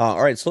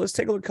 All right, so let's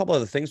take a look at a couple of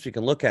the things we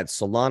can look at.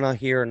 Solana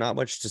here, not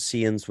much to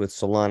see in with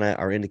Solana.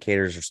 Our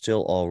indicators are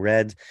still all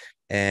red.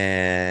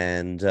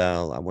 And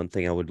one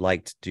thing I would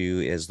like to do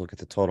is look at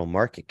the total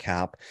market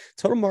cap.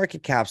 Total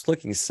market cap's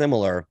looking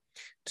similar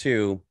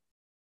to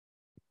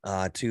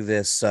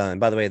this. And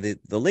by the way,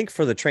 the link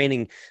for the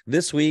training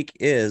this week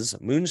is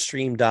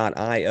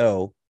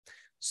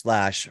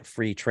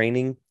moonstream.io/free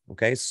training.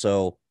 Okay,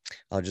 so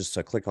I'll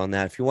just click on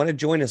that. If you want to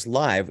join us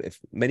live, if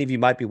many of you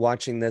might be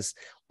watching this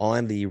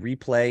on the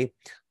replay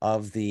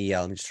of the,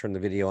 let me just turn the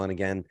video on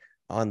again,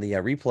 on the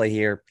replay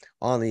here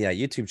on the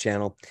YouTube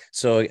channel.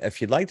 So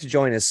if you'd like to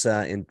join us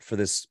for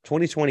this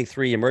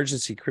 2023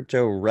 Emergency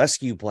Crypto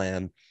Rescue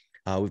Plan,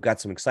 we've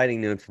got some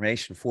exciting new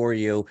information for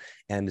you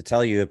and to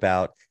tell you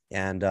about.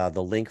 And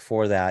the link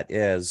for that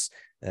is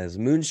as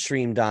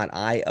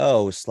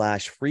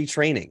moonstream.io/free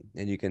training.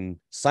 And you can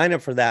sign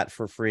up for that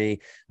for free.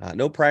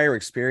 No prior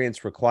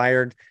experience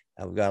required.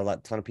 We've got a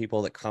ton of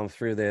people that come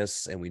through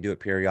this, and we do it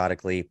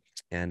periodically.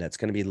 And it's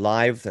going to be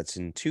live. That's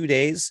in 2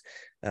 days,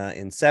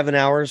 in 7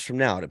 hours from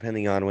now,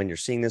 depending on when you're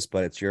seeing this.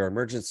 But it's your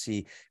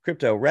emergency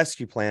crypto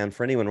rescue plan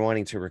for anyone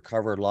wanting to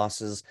recover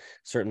losses.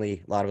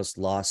 Certainly, a lot of us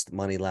lost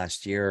money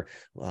last year,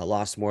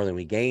 lost more than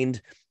we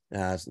gained,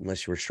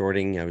 unless you were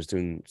shorting. I was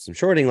doing some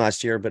shorting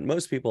last year, but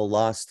most people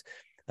lost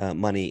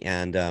money.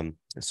 And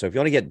so if you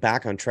want to get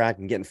back on track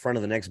and get in front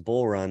of the next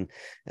bull run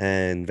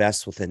and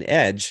invest with an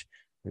edge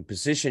and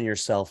position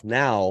yourself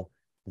now,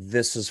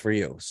 this is for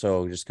you.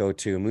 So just go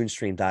to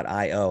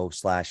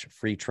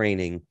moonstream.io/free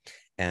training,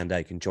 and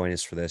you can join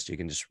us for this. You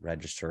can just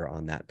register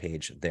on that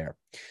page there.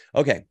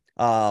 Okay.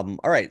 All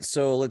right.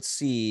 So let's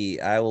see.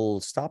 I will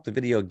stop the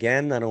video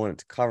again. I don't want it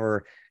to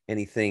cover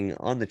anything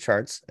on the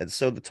charts. And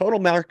so the total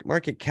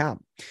market cap,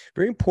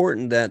 very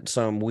important that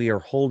we are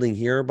holding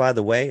here. By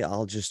the way,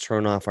 I'll just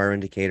turn off our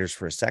indicators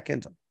for a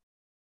second,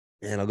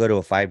 and I'll go to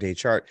a 5-day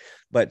chart.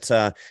 But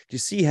do you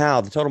see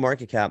how the total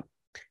market cap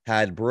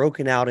had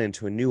broken out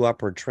into a new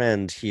upward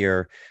trend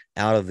here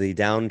out of the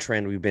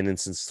downtrend we've been in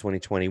since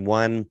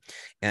 2021?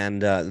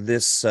 And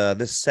this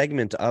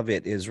segment of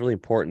it is really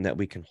important that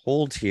we can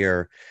hold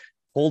here,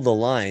 hold the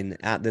line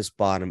at this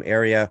bottom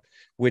area,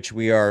 which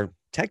we are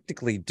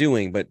technically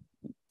doing, but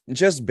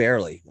just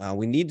barely.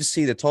 We need to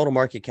see the total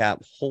market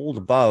cap hold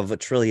above $1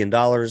 trillion.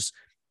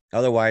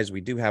 Otherwise,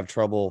 we do have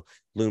trouble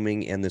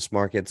looming in this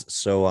market.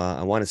 So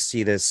I want to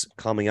see this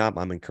coming up.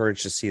 I'm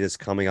encouraged to see this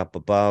coming up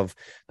above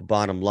the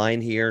bottom line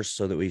here,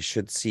 so that we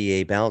should see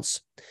a bounce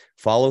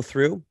follow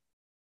through.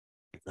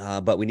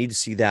 But we need to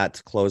see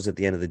that close at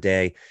the end of the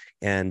day.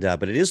 And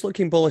but it is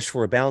looking bullish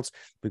for a bounce.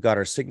 We've got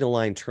our signal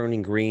line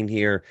turning green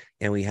here,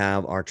 and we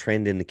have our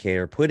trend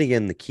indicator putting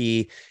in the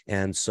key.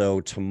 And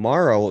so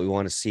tomorrow, what we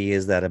want to see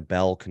is that a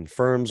bell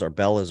confirms. Our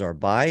bell is our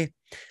buy.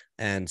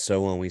 And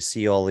so when we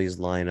see all these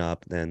line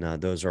up, then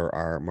those are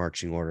our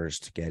marching orders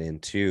to get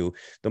into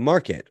the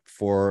market.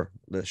 For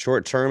the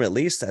short term, at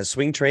least as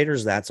swing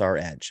traders, that's our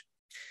edge.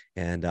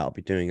 And I'll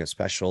be doing a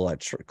special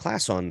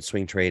class on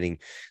swing trading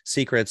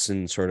secrets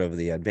and sort of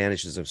the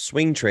advantages of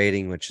swing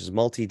trading, which is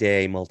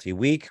multi-day,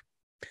 multi-week.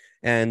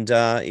 And,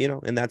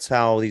 and that's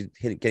how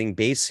getting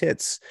base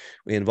hits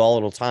in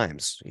volatile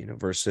times,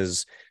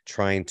 versus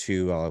trying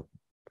to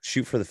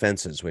shoot for the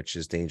fences, which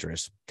is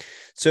dangerous.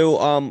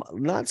 So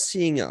not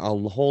seeing a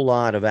whole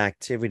lot of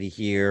activity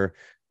here.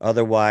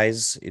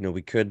 Otherwise, we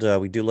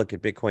do look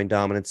at Bitcoin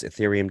dominance,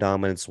 Ethereum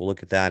dominance. We'll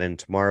look at that in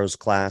tomorrow's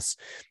class.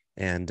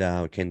 And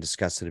we can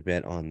discuss it a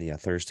bit on the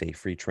Thursday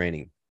free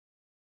training.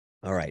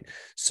 All right.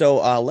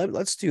 So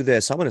let's do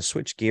this. I'm going to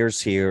switch gears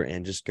here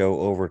and just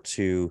go over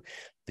to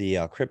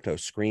the crypto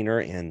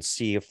screener and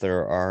see if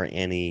there are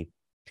any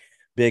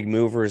big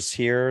movers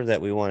here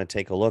that we want to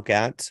take a look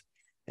at.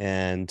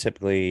 And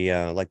typically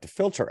like to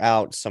filter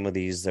out some of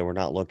these that we're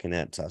not looking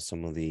at,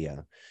 some of the,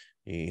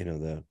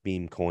 the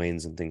meme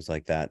coins and things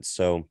like that.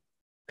 So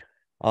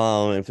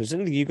if there's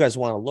anything you guys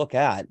want to look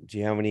at, do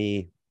you have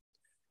any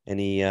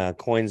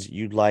coins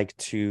you'd like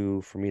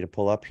for me to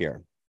pull up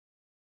here?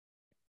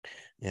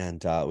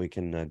 And we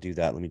can do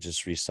that. Let me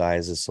just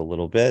resize this a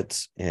little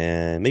bit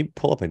and maybe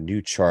pull up a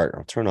new chart.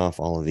 I'll turn off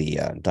all of the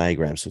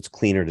diagrams so it's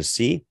cleaner to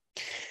see.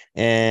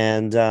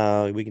 And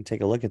we can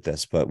take a look at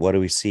this. But what do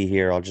we see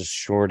here? I'll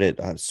just sort it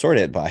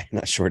by,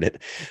 not short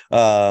it.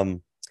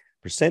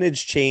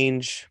 Percentage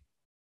change.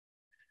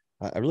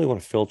 I really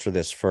want to filter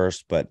this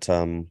first, but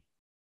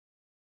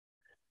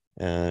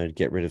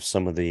get rid of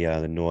some of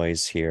the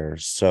noise here.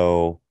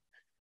 So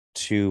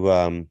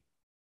to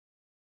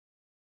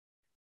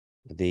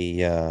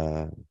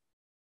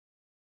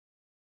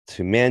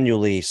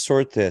manually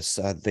sort this,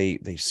 they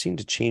seem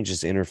to change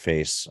this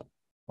interface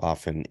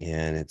often,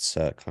 and it's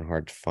kind of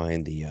hard to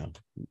find the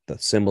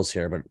symbols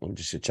here. But I'm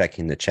just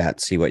checking the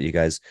chat, see what you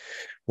guys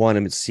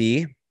want to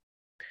see.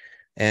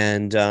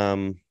 And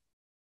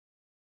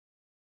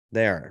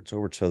there, it's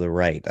over to the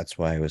right. That's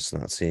why I was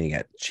not seeing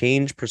it.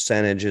 Change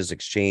percentages,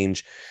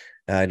 exchange.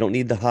 I don't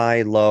need the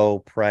high, low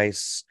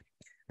price.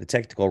 The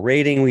technical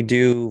rating we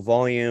do.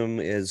 Volume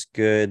is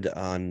good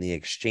on the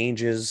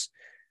exchanges.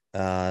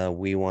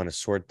 We want to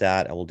sort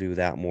that. I will do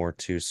that more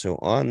too. So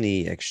on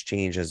the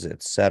exchanges,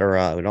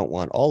 etc., we don't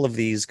want all of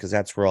these because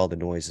that's where all the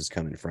noise is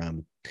coming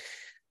from.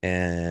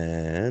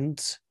 And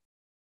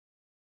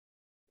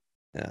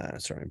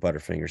sorry,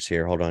 Butterfingers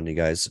here. Hold on, you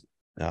guys.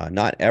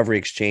 Not every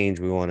exchange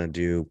we want to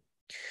do.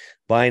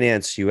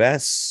 Binance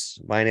US,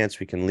 Binance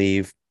we can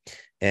leave,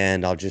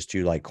 and I'll just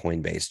do like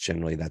Coinbase.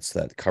 Generally,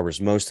 that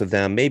covers most of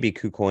them. Maybe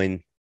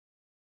KuCoin,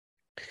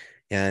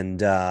 and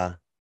click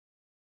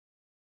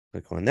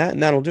on that,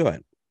 and that'll do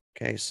it.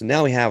 Okay, so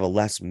now we have a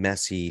less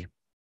messy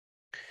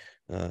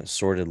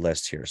sorted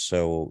list here.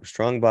 So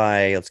strong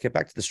buy. Let's get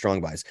back to the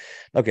strong buys.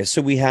 Okay,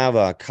 so we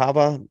have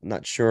Kava.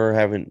 Not sure.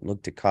 Haven't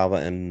looked at Kava,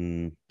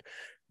 and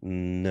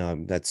no,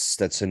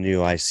 that's a new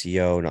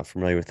ICO. Not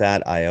familiar with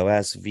that.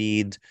 iOS,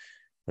 Veed.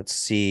 Let's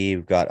see.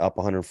 We've got up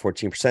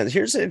 114%.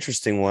 Here's an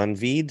interesting one.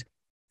 Veed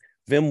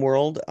Vim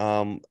World,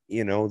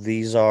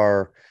 these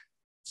are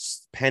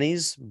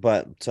pennies,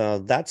 but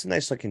that's a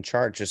nice looking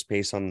chart just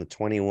based on the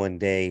 21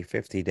 day,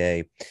 50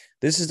 day.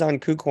 This is on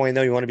KuCoin,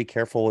 though. You want to be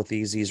careful with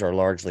these. These are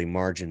largely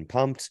margin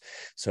pumped.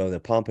 So the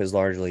pump has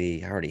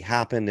largely already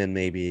happened and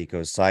maybe it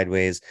goes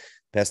sideways.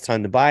 Best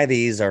time to buy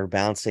these are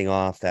bouncing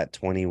off that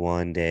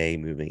 21 day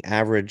moving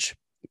average.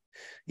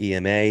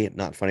 EMA,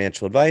 not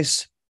financial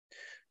advice,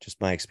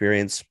 just my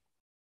experience.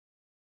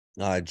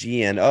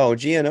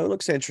 GNO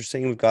looks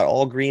interesting. We've got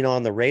all green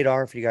on the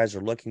radar. If you guys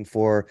are looking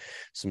for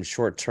some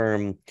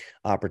short-term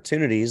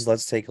opportunities,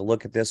 let's take a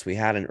look at this. We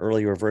had an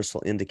early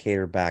reversal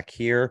indicator back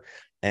here,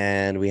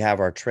 and we have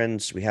our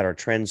trends. We had our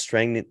trend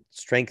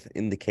strength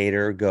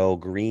indicator go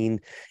green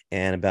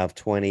and above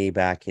 20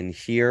 back in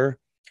here,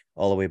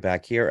 all the way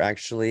back here,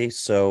 actually.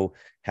 So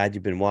had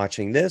you been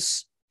watching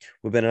this,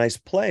 would have been a nice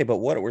play. But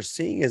what we're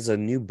seeing is a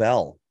new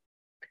bell.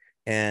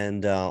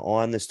 And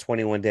on this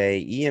 21-day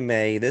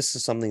EMA, this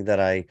is something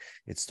that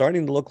it's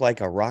starting to look like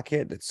a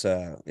rocket. It's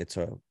a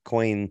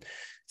coin.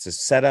 It's a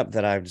setup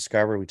that I've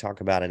discovered. We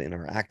talk about it in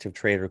our active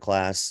trader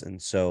class.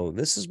 And so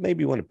this is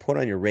maybe one to put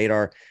on your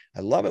radar. I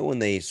love it when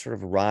they sort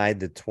of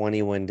ride the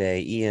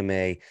 21-day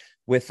EMA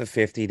with the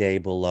 50-day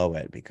below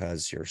it,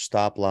 because your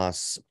stop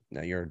loss,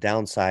 your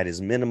downside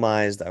is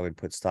minimized. I would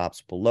put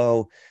stops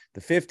below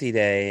the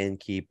 50-day and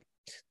keep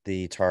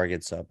the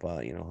targets up,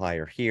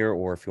 higher here,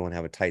 or if you want to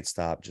have a tight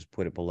stop, just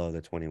put it below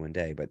the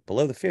 21-day. But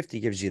below the 50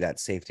 gives you that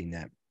safety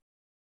net.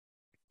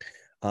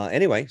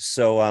 Anyway,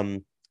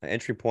 so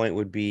entry point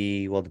would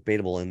be, well,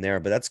 debatable in there,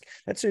 but that's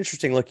an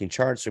interesting looking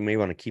chart. So you may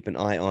want to keep an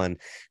eye on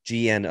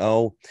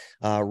GNO.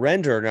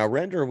 Render. Now,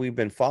 Render we've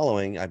been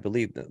following, I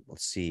believe.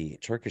 Let's see,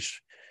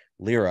 Turkish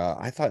lira.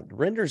 I thought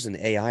Render's an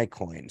AI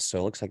coin, so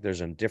it looks like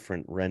there's a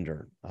different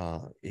Render.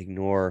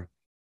 Ignore.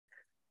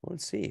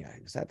 Let's see,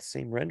 is that the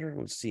same Render?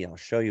 Let's see, I'll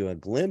show you a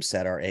glimpse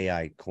at our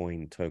AI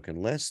coin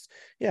token list.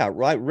 Yeah,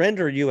 right,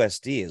 Render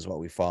USD is what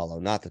we follow,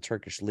 not the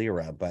Turkish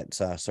lira. But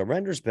so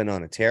Render's been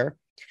on a tear,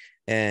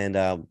 and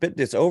bit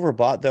it's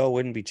overbought, though.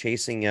 Wouldn't be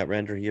chasing at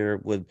Render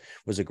here.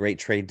 Was a great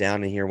trade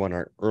down in here when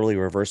our early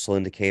reversal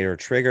indicator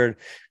triggered.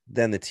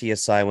 Then the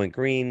TSI went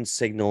green,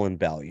 signal, and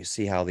bell. You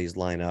see how these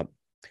line up.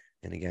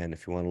 And again,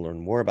 if you want to learn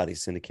more about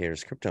these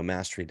indicators,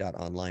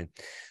 cryptomastery.online.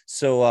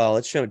 So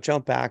let's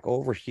jump back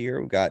over here.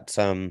 We've got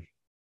some,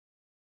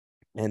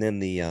 and then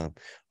the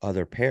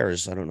other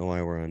pairs. I don't know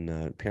why we're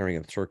on pairing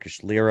of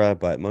Turkish lira,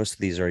 but most of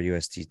these are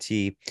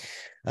USDT.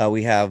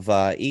 We have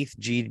ETH,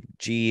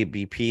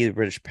 GBP, the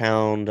British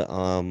pound,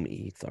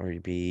 ETH,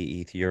 REB,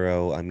 ETH,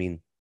 euro. I mean,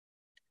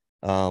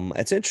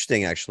 it's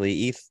interesting,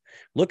 actually. ETH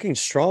looking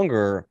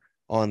stronger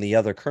on the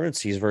other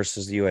currencies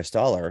versus the US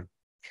dollar.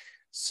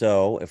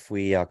 So if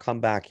we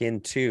come back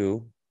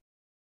into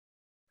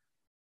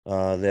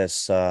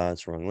this,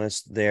 it's wrong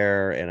list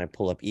there, and I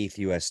pull up ETH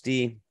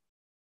USD,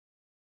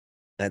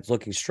 that's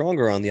looking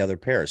stronger on the other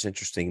pairs.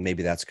 Interesting.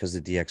 Maybe that's because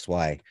the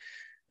DXY.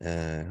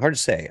 Hard to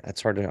say.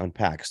 That's hard to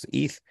unpack. So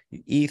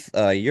ETH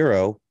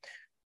euro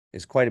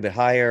is quite a bit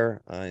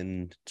higher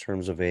in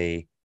terms of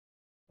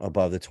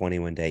above the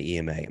 21-day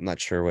EMA. I'm not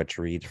sure what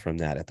to read from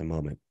that at the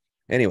moment.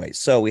 Anyway,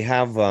 so we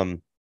have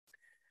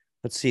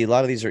let's see, a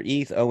lot of these are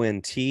ETH,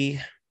 ONT.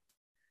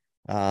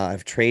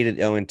 I've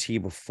traded ONT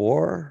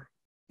before.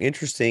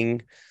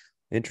 Interesting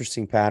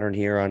pattern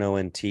here on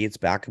ONT. It's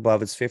back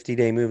above its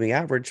 50-day moving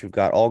average. We've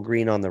got all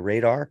green on the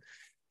radar.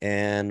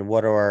 And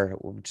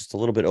just a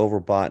little bit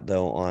overbought,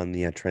 though, on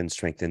the trend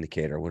strength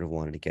indicator. Would have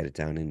wanted to get it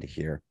down into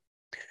here.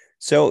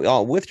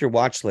 So with your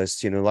watch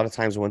list, a lot of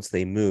times once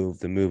they move,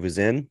 the move is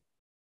in.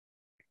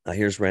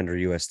 Here's Render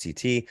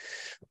USDT.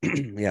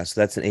 Yeah,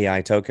 so that's an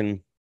AI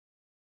token.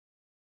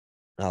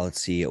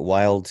 Let's see,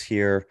 Wild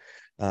here.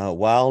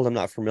 Wild, I'm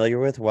not familiar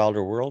with.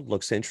 Wilder World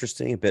looks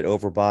interesting. A bit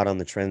overbought on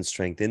the trend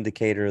strength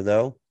indicator,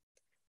 though.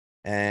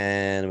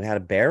 And we had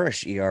a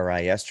bearish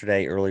ERI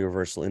yesterday, early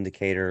reversal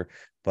indicator,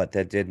 but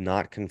that did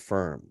not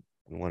confirm.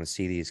 We want to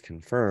see these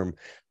confirm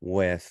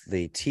with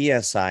the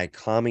TSI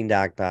coming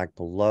back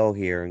below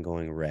here and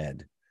going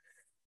red.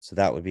 So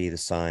that would be the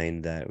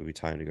sign that it would be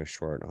time to go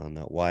short on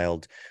that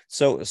Wild.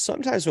 So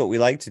sometimes what we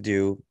like to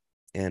do,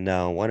 and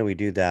why don't we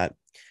do that?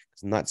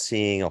 I'm not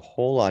seeing a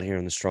whole lot here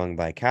in the strong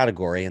buy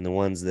category, and the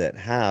ones that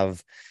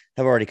have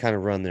already kind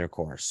of run their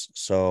course.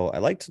 So I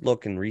like to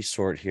look and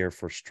resort here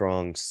for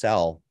strong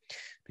sell,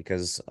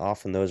 because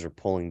often those are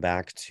pulling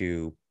back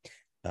to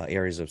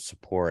areas of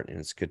support, and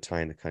it's a good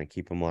time to kind of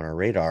keep them on our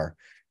radar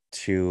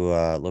to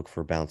look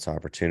for bounce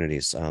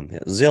opportunities.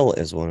 ZIL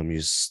is one I'm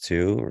used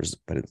to,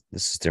 but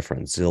this is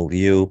different. ZIL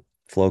U,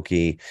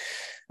 Floki.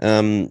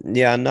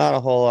 Yeah, not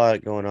a whole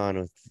lot going on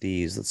with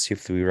these. Let's see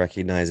if we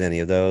recognize any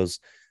of those.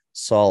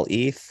 Sol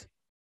ETH,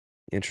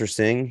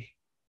 interesting.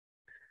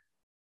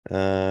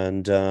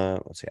 And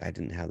let's see, I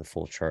didn't have the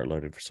full chart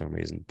loaded for some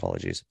reason.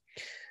 Apologies.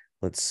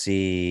 Let's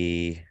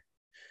see.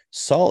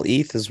 Sol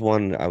ETH is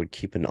one I would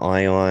keep an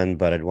eye on,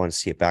 but I'd want to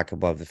see it back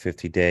above the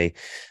 50-day.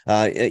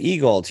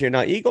 eGold here.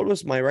 Now, eGold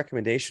was my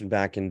recommendation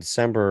back in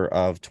December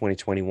of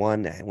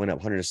 2021. It went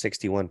up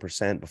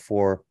 161%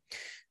 before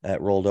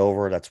rolled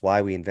over. That's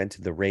why we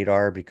invented the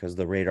radar, because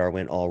the radar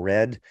went all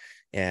red,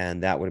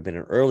 and that would have been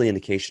an early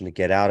indication to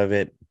get out of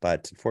it.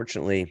 But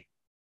unfortunately,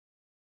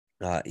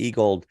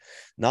 e-gold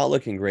not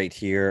looking great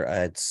here.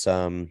 It's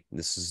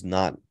this is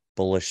not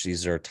bullish.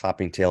 These are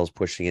topping tails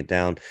pushing it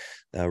down.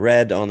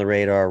 Red on the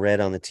radar, red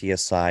on the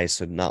TSI,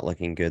 so not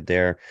looking good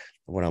there.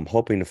 What I'm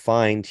hoping to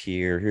find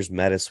here, here's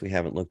Metis, we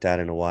haven't looked at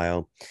in a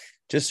while.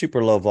 Just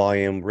super low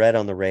volume, red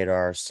on the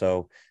radar.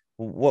 So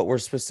what we're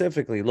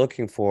specifically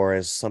looking for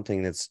is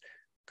something that's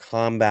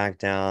come back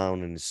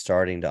down and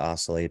starting to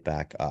oscillate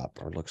back up,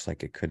 or looks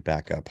like it could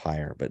back up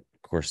higher. But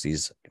of course,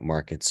 these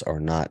markets are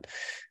not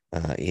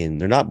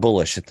they're not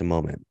bullish at the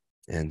moment.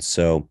 And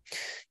so,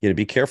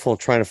 be careful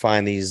trying to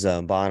find these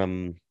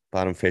bottom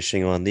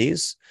fishing on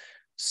these.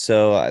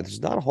 So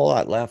there's not a whole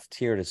lot left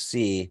here to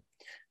see.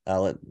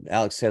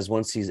 Alex says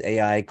once these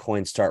AI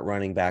coins start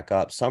running back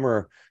up, some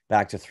are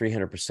back to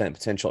 300%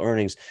 potential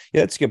earnings.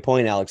 Yeah, that's a good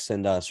point, Alex.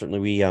 And certainly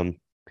we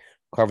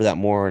cover that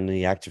more in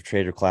the active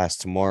trader class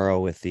tomorrow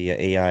with the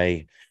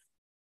AI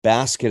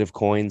basket of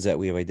coins that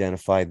we have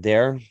identified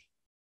there.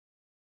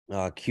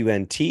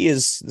 QNT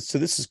is, so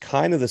this is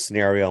kind of the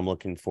scenario I'm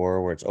looking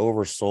for, where it's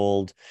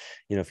oversold.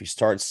 If you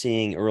start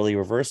seeing early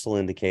reversal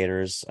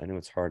indicators, I know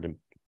it's hard to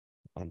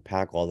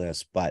unpack all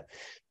this, but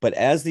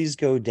as these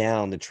go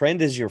down, the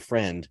trend is your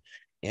friend,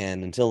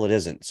 and until it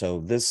isn't.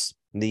 So these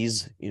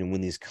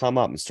when these come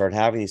up and start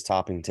having these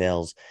topping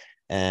tails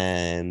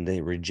and they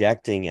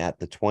rejecting at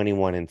the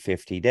 21 and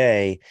 50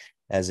 day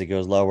as it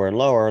goes lower and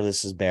lower,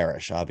 this is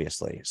bearish,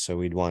 obviously. So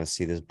we'd want to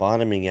see this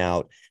bottoming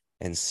out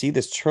and see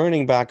this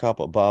turning back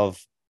up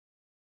above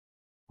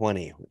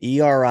 20.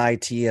 ERI,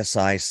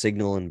 TSI,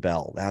 Signal, and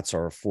Bell. That's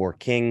our four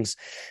kings,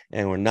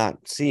 and we're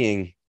not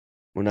seeing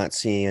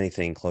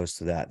anything close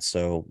to that.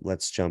 So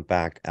let's jump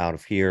back out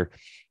of here,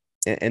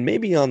 and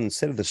maybe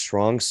instead of the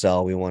strong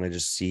sell, we want to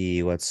just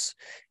see what's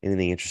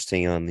anything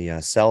interesting on the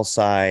sell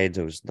side.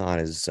 It was not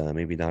as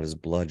maybe not as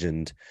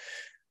bludgeoned.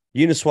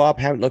 Uniswap,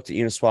 haven't looked at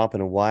Uniswap in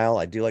a while.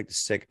 I do like to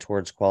stick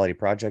towards quality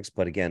projects,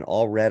 but again,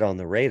 all red on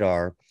the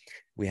radar.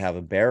 We have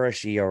a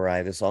bearish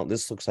ERI. This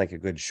looks like a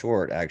good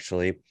short,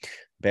 actually.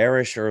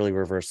 Bearish early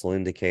reversal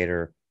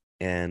indicator,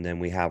 and then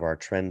we have our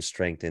trend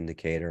strength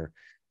indicator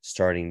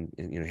starting,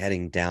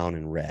 heading down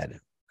in red.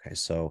 Okay,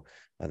 so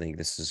I think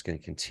this is going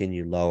to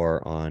continue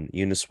lower on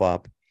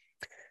Uniswap.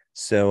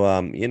 So,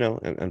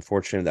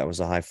 unfortunately, that was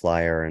a high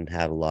flyer and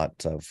had a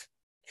lot of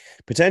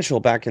potential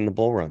back in the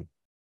bull run.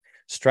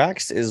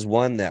 Strax is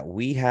one that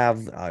we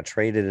have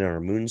traded in our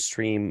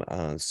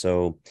Moonstream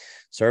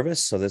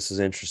service. So this is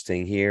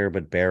interesting here,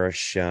 but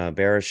bearish on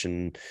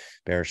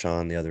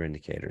the other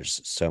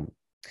indicators. So,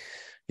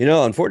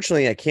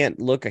 unfortunately, I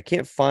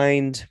can't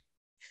find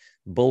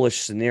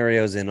bullish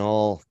scenarios in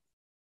all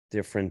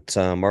different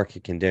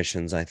market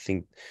conditions. I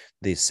think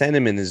the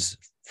sentiment is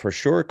for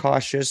sure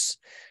cautious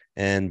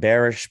and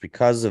bearish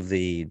because of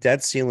the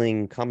debt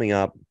ceiling coming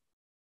up.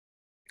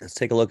 Let's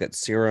take a look at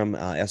Serum.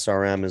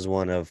 SRM is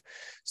one of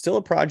still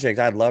a project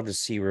I'd love to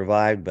see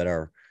revived, but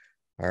our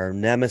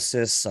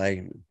nemesis,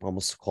 I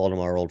almost called him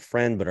our old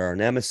friend, but our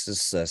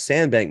nemesis,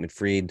 Sam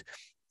Bankman-Fried,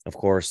 of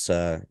course,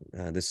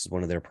 this is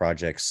one of their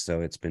projects,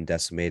 so it's been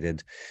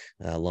decimated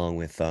along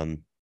with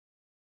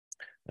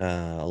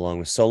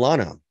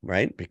Solana,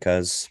 right?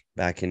 Because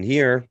back in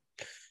here,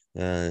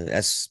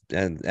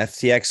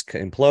 FTX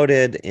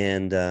imploded,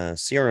 and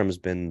Serum has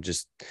been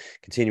just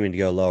continuing to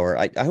go lower.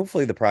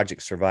 Hopefully the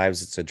project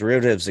survives. It's a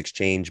derivatives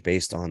exchange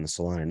based on the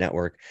Solana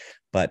network,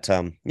 but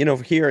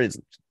here it's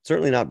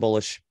certainly not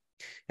bullish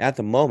at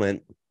the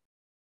moment.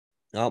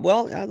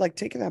 Well, I'd like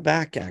taking that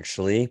back,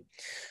 actually.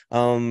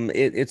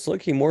 It's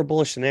looking more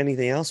bullish than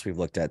anything else we've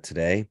looked at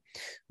today.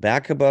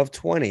 Back above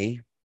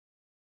 20.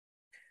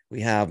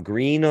 We have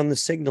green on the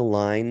signal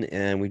line,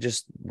 and we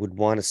just would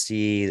want to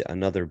see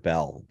another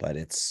bell, but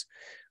it's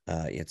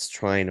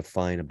trying to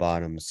find a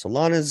bottom.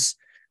 Solana's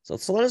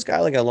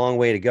got like a long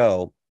way to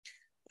go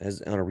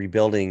as on a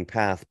rebuilding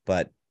path.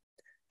 But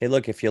hey,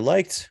 look, if you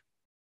liked,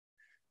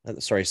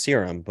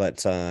 Serum,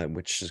 but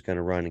which is going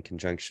to run in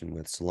conjunction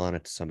with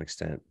Solana to some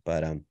extent.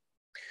 But I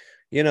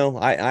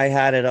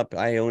had it up.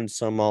 I owned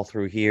some all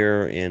through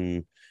here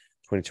in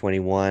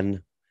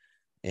 2021,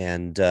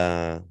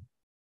 and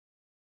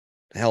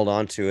held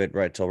on to it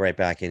right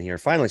back in here.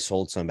 Finally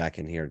sold some back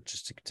in here.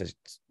 Just to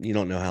you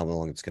don't know how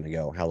long it's going to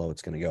go, how low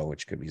it's going to go,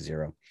 which could be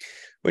zero,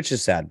 which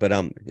is sad. But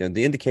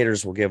the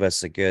indicators will give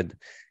us a good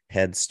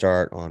head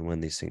start on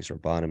when these things are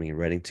bottoming and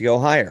ready to go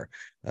higher.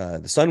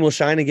 The sun will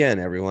shine again,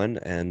 everyone,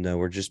 and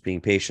we're just being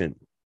patient.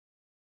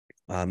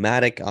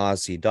 Matic,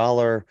 Aussie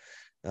dollar,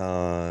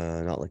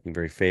 not looking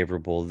very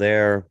favorable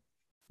there.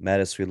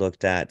 Metis we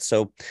looked at.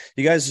 So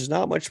you guys, there's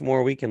not much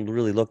more we can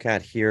really look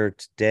at here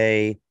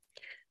today.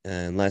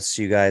 Unless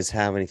you guys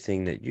have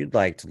anything that you'd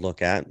like to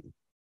look at,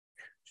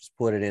 just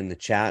put it in the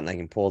chat and I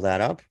can pull that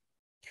up.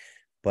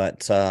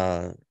 But,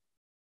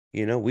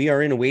 we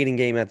are in a waiting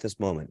game at this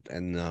moment,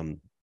 and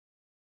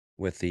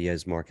with the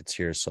markets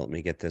here. So let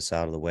me get this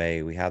out of the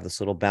way. We have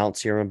this little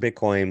bounce here on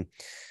Bitcoin,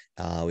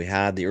 We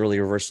had the early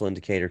reversal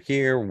indicator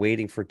here,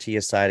 waiting for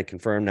TSI to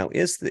confirm. Now,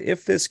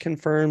 if this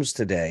confirms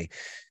today,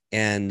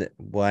 and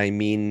what I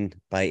mean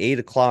by 8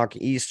 o'clock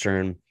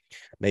Eastern,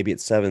 maybe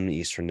it's 7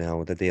 Eastern now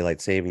with the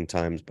daylight saving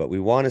times, but we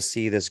want to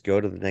see this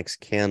go to the next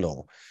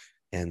candle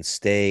and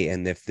stay.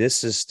 And if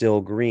this is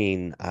still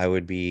green, I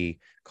would be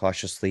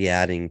cautiously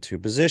adding to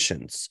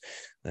positions.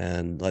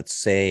 And let's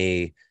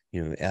say,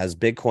 as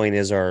Bitcoin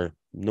is our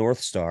North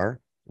Star,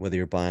 whether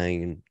you're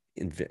buying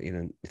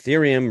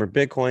Ethereum or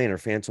Bitcoin or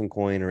Phantom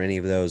Coin or any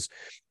of those,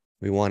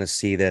 we want to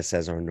see this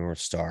as our North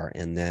Star.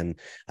 And then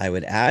I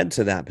would add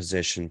to that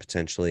position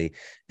potentially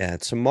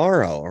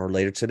tomorrow or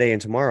later today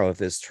and tomorrow if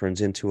this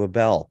turns into a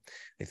bell.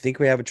 I think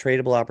we have a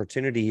tradable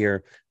opportunity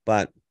here,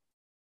 but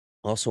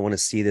also want to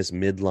see this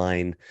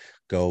midline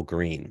go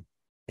green.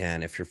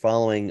 And if you're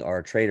following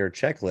our trader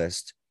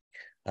checklist,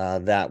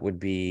 that would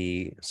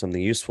be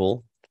something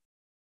useful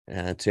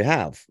to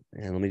have.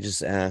 And let me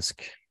just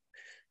ask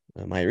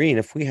Myrene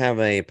if we have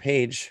a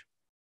page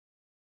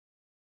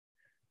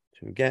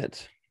to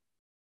get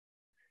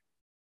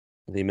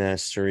the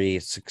Mastery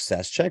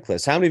Success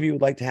Checklist. How many of you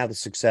would like to have the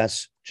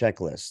Success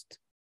Checklist?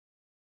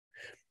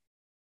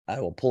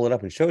 I will pull it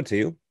up and show it to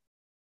you.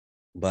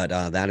 But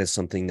that is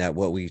something that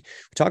what we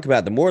talk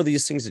about, the more of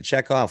these things to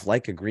check off,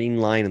 like a green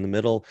line in the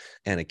middle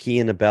and a key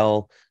in the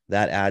bell,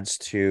 that adds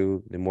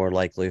to the more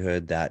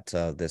likelihood that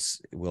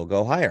this will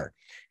go higher.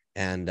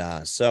 And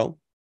so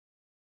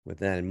with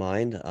that in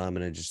mind, I'm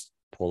going to just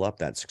pull up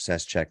that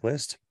success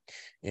checklist.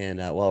 And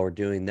while we're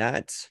doing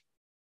that,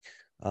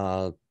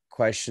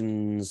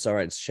 questions. All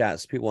right,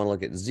 chats. People want to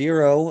look at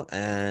Zero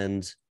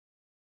and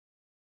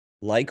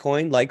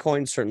Litecoin.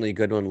 Litecoin, certainly a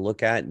good one to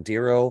look at.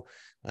 Dero.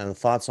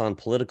 Thoughts on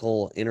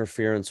political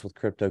interference with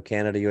Crypto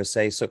Canada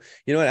USA. So,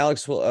 you know what,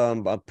 Alex,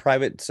 a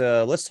private,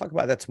 let's talk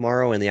about that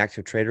tomorrow in the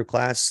active trader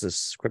class.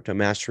 This Crypto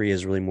Mastery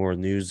is really more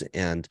news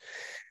and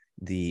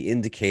the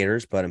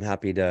indicators, but I'm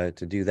happy to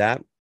do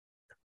that.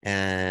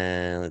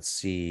 And let's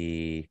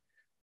see.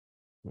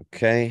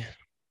 Okay.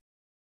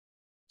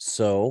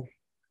 So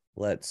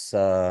let's,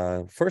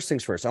 first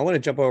things first, I want to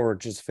jump over,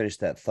 just finish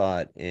that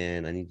thought,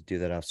 and I need to do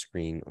that off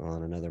screen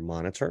on another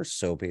monitor.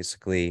 So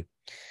basically,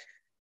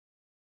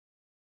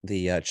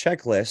 the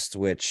checklist,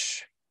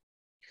 which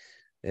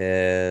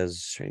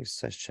is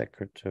check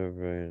crypto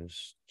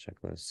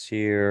checklist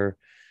here,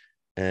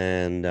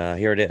 and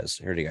here it is.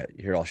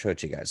 Here I'll show it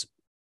to you guys.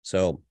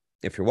 So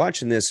if you're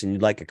watching this and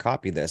you'd like a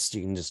copy of this,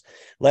 you can just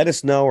let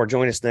us know or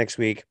join us next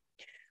week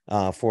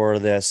for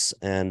this.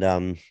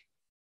 And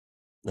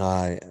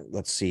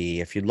let's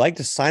see, if you'd like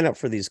to sign up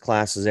for these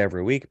classes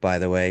every week, by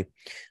the way,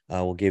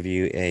 we'll give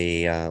you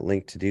a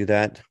link to do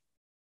that.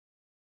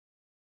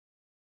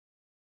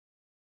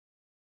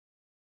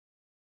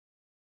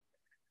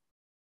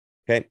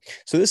 Okay,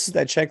 so this is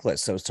that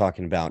checklist I was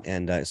talking about.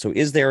 And so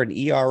is there an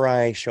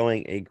ERI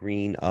showing a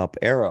green up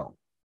arrow?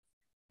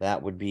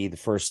 That would be the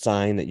first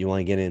sign that you want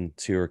to get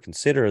into or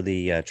consider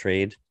the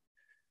trade.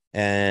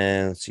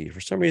 And let's see, for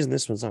some reason,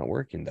 this one's not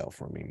working though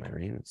for me,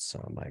 Myrene. It's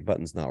my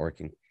button's not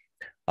working.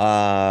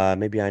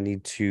 Maybe I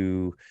need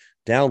to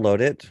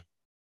download it.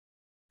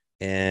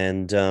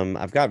 And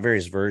I've got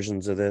various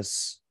versions of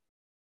this.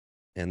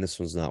 And this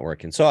one's not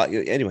working. So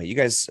anyway, you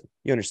guys,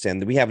 you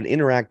understand that we have an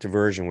interactive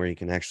version where you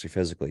can actually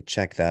physically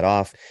check that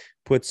off,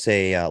 puts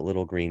a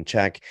little green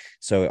check.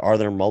 So are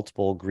there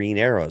multiple green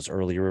arrows,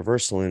 early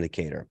reversal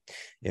indicator?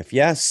 If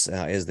yes,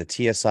 is the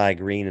TSI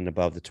green and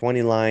above the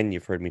 20 line?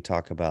 You've heard me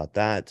talk about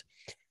that.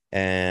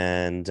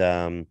 And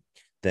then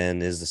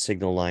is the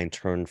signal line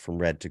turned from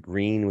red to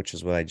green, which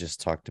is what I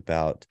just talked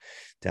about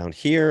down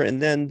here.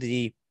 And then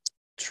the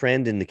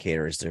trend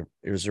indicator,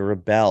 is a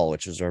rebel,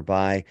 which is our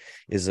buy,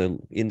 is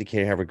an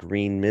indicator have a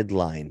green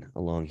midline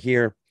along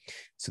here.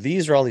 So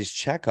these are all these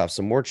checkoffs.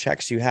 The more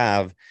checks you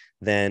have,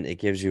 then it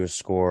gives you a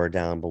score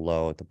down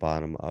below at the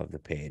bottom of the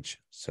page.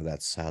 So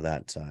that's how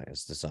that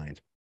is designed.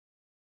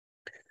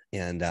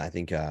 And I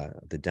think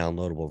the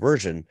downloadable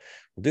version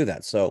will do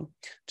that. So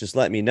just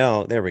let me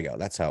know. There we go.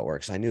 That's how it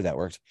works. I knew that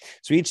worked.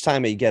 So each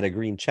time you get a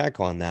green check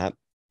on that,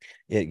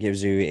 it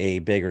gives you a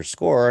bigger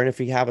score. And if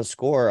you have a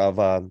score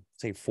of,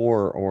 say,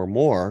 4 or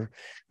more,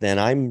 then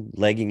I'm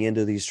legging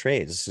into these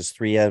trades. This is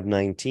 3 out of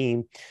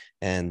 19.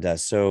 And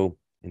so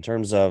in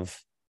terms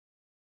of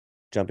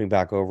jumping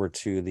back over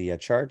to the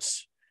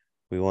charts,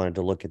 we wanted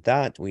to look at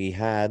that. We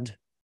had,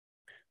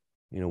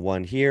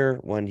 one here,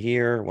 one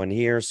here, one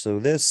here. So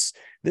this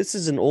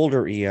is an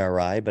older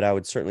ERI, but I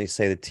would certainly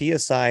say the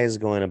TSI is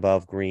going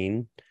above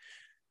green.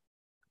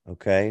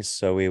 Okay,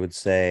 so I would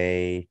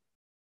say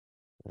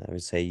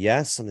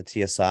yes on the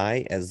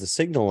TSI as the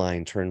signal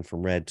line turned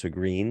from red to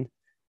green.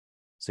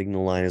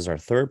 Signal line is our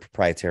third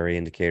proprietary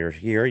indicator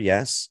here.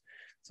 Yes.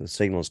 So the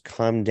signals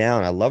come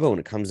down. I love it when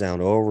it comes down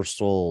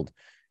oversold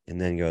and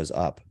then goes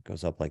up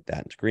like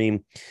that into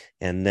green.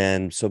 And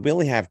then, so we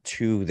only have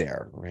 2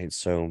 there, right?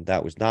 So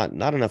that was not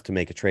enough to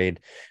make a trade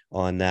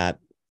on that.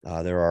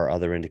 There are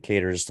other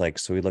indicators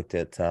so we looked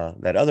at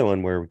that other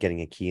one where we're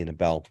getting a key and a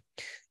bell,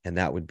 and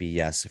that would be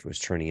yes if it was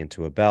turning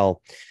into a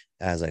bell.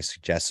 As I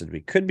suggested,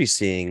 we could be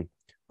seeing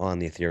on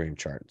the Ethereum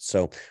chart.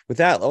 So with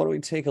that, why don't we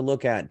take a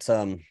look at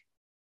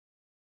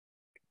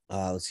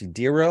let's see,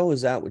 Dero.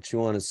 Is that what you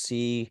want to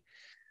see?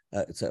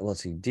 Let's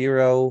see,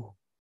 Dero.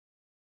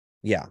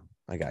 Yeah,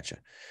 I got you.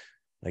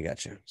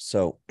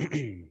 So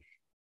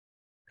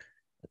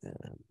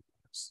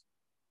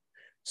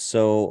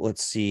so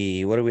let's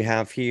see, what do we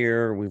have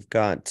here? We've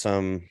got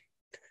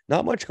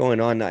not much going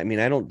on. I mean,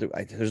 I don't do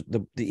there's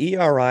the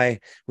ERI.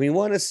 We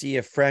want to see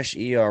a fresh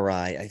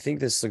ERI. I think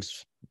this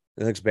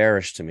looks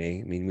bearish to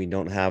me. I mean, we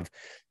don't have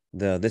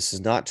this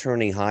is not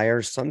turning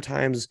higher.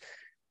 Sometimes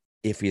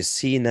if you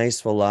see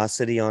nice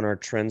velocity on our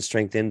trend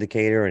strength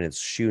indicator and it's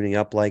shooting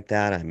up like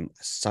that,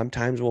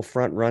 sometimes we'll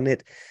front run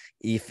it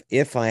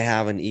if I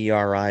have an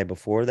ERI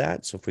before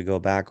that. So if we go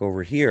back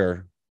over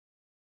here,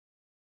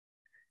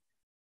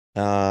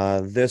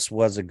 this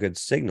was a good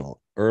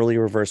signal, early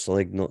reversal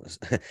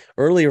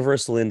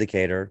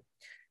indicator,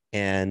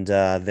 and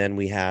then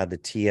we had the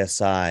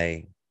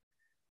TSI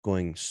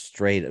going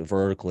straight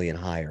vertically and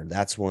higher.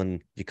 That's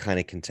when you kind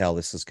of can tell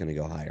this is going to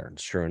go higher, and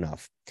sure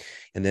enough.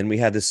 And then we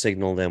had the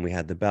signal, then we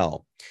had the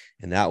bell,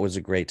 and that was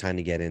a great time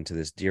to get into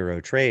this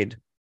Dero trade.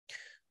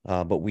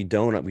 But we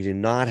do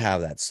not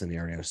have that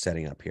scenario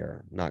setting up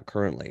here, not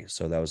currently.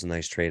 So that was a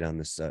nice trade on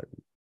this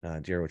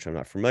Dero, which I'm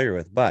not familiar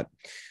with. But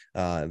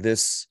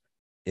this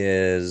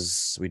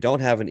is, we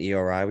don't have an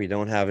ERI, we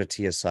don't have a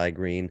TSI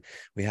green,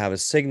 we have a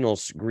signal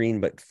green,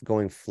 but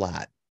going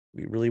flat.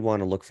 We really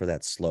want to look for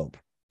that slope,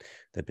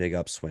 the big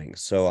upswing.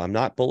 So I'm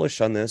not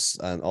bullish on this,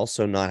 and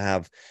also not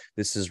have,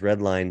 this is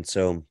red line.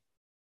 So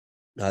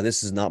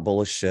this is not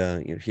bullish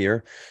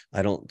here.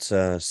 I don't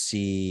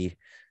see,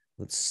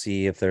 let's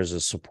see if there's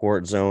a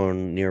support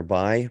zone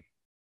nearby.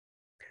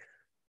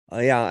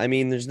 Yeah, I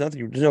mean, there's no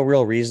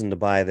real reason to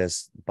buy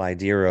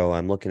Dero.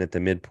 I'm looking at the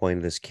midpoint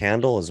of this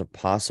candle as a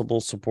possible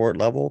support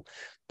level,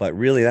 but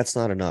really that's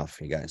not enough,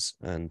 you guys.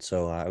 And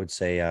so I would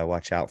say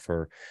watch out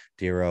for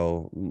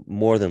Dero.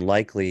 More than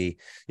likely,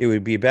 it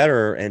would be a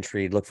better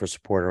entry. Look for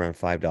support around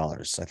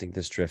 $5. I think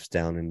this drifts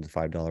down into the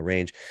 $5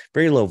 range.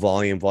 Very low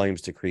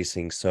volume's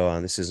decreasing.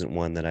 So this isn't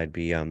one that I'd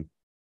be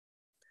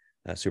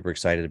super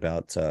excited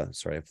about.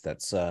 Sorry if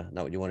that's not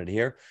what you wanted to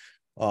hear.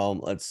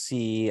 Let's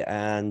see,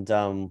 and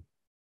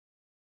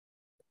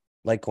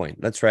Litecoin.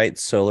 That's right.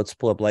 So let's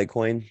pull up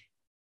Litecoin.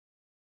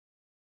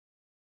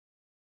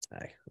 I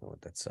don't know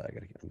what that's. I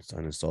gotta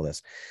uninstall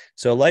this.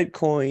 So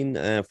Litecoin.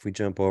 If we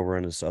jump over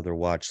on this other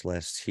watch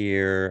list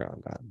here,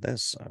 I've got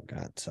this. I've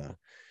got.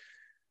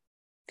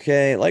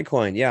 Okay,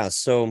 Litecoin. Yeah.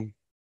 So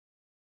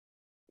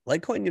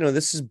Litecoin.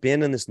 This has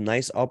been in this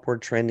nice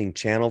upward trending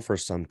channel for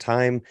some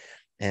time.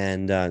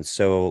 And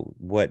so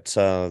what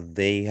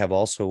they have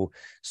also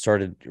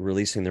started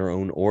releasing their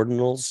own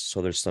ordinals. So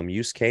there's some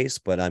use case,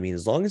 but I mean,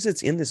 as long as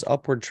it's in this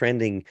upward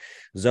trending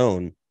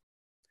zone,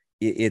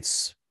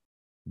 it's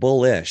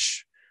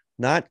bullish,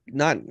 not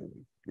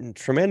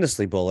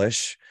tremendously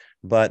bullish,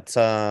 but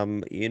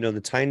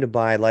the time to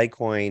buy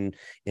Litecoin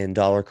in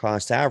dollar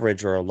cost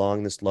average or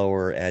along this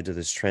lower edge of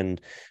this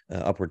trend,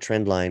 upward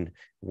trend line,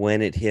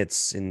 when it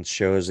hits and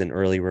shows an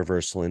early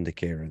reversal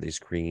indicator, these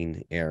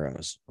green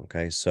arrows.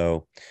 Okay,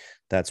 so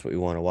that's what we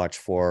want to watch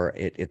for.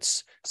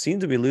 It's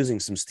seemed to be losing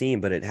some steam,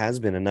 but it has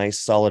been a nice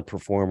solid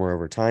performer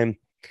over time.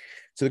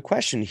 So the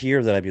question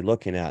here that I'd be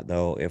looking at,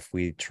 though, if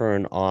we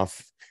turn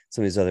off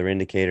some of these other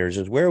indicators,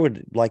 is where would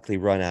it likely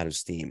run out of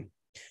steam?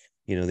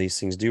 These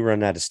things do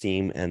run out of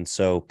steam. And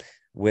so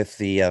with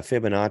the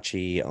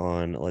Fibonacci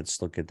on,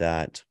 let's look at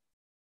that.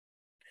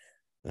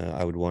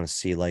 I would want to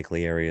see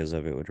likely areas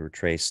of it would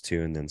retrace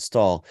to and then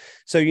stall.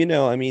 So,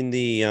 I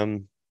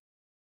mean,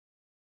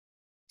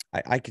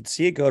 I could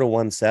see it go to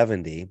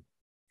 170,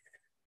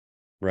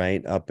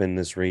 right? Up in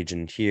this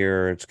region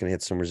here. It's going to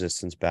hit some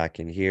resistance back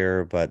in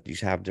here, but you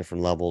have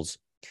different levels.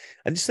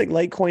 I just think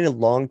Litecoin in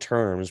long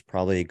term is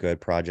probably a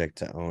good project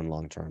to own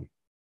long term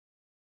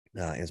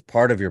as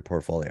part of your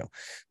portfolio.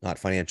 Not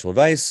financial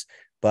advice,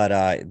 but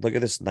look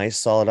at this nice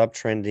solid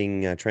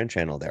uptrending trend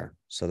channel there.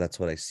 So that's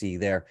what I see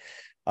there.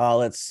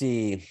 Let's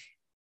see.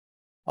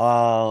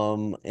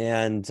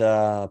 And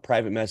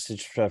private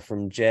message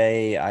from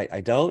Jay.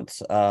 I don't,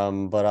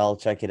 but I'll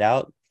check it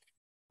out.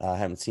 I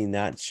haven't seen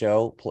that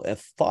show.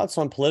 Thoughts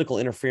on political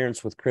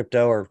interference with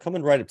crypto are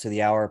coming right up to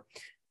the hour.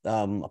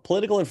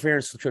 Political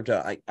interference with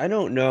crypto. I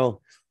don't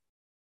know.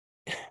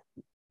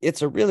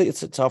 It's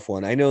a tough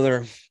one. I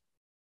know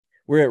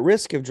we're at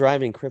risk of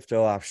driving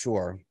crypto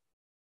offshore.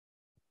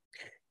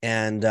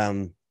 And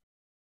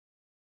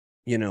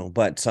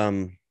but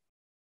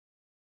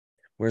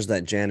where's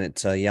that Janet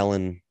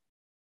Yellen?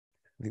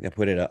 I think I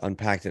put it,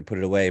 unpacked it, put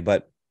it away.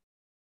 But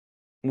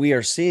we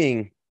are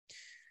seeing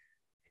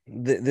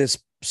this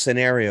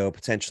scenario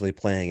potentially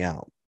playing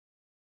out.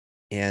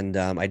 And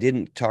I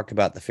didn't talk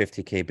about the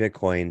 50K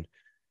Bitcoin.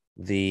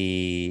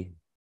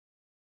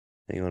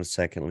 Hang on a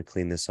second. Let me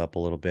clean this up a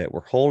little bit.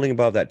 We're holding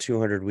above that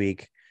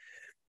 200-week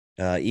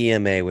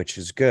EMA, which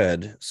is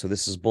good. So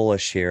this is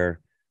bullish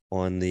here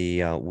on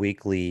the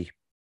weekly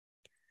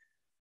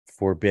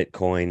for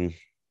Bitcoin.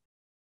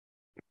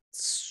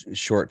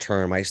 short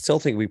term. I still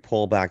think we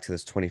pull back to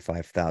this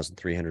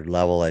 25,300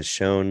 level as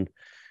shown,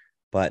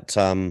 but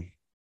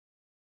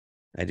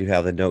I do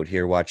have the note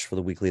here, watch for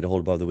the weekly to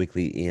hold above the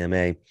weekly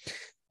EMA.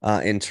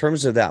 In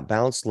terms of that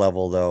bounce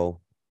level,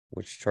 though,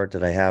 which chart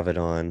did I have it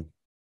on?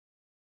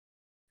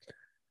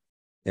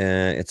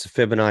 It's a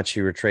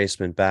Fibonacci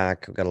retracement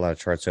back. I've got a lot of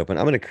charts open.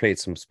 I'm going to create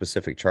some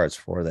specific charts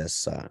for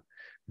this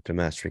crypto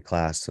mastery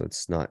class, so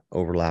it's not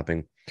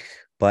overlapping.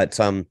 But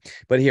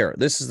here,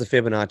 this is the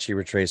Fibonacci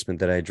retracement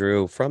that I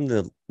drew from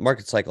the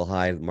market cycle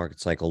high to the market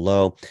cycle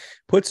low,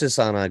 puts us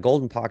on a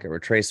golden pocket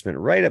retracement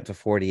right up to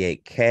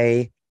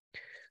 48K.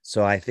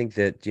 So I think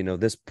that,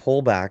 this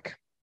pullback,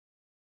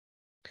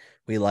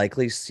 we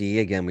likely see,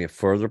 again, we have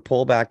further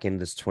pullback in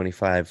this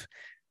 25K,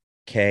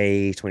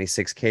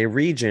 26K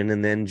region,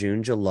 and then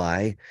June,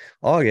 July,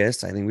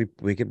 August, I think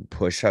we could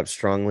push up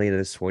strongly to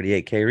this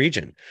 48K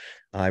region.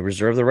 I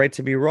reserve the right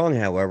to be wrong,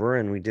 however,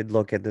 and we did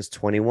look at this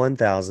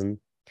 21,000.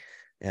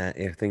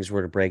 If things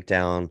were to break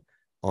down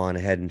on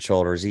Head and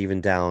Shoulders, even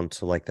down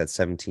to like that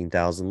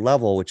 17,000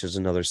 level, which is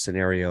another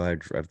scenario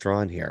I've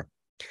drawn here.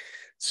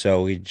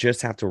 So we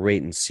just have to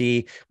wait and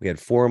see. We had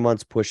 4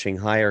 months pushing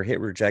higher, hit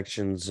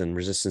rejections and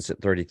resistance at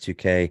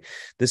 32K.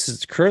 This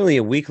is currently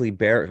a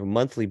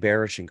monthly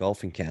bearish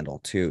engulfing candle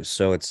too.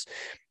 So it's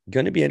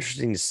going to be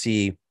interesting to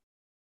see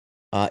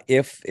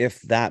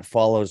if that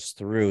follows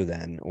through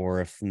then,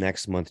 or if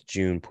next month,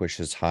 June,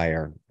 pushes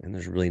higher. And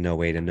there's really no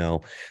way to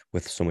know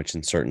with so much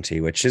uncertainty,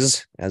 which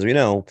is, as we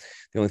know,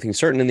 the only thing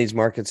certain in these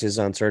markets is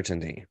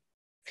uncertainty.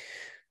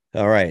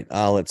 All right,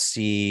 let's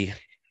see.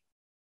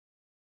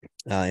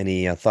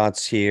 Any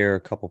thoughts here?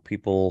 A couple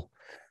people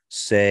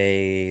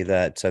say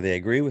that they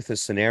agree with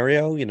this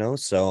scenario,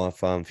 so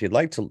if you'd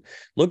like to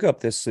look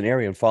up this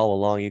scenario and follow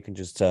along, you can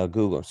just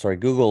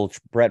Google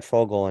Brett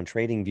Fogle on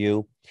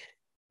TradingView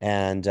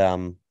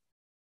and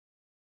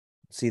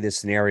see this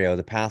scenario,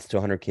 the path to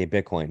 100K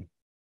Bitcoin.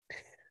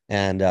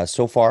 And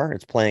so far,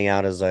 it's playing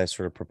out as I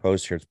sort of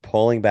proposed here. It's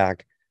pulling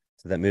back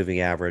to that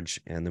moving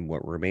average. And then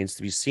what remains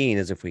to be seen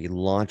is if we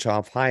launch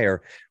off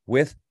higher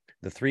with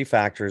the three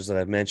factors that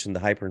I've mentioned,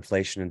 the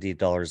hyperinflation and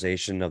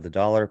de-dollarization of the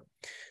dollar,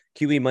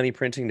 QE money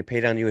printing to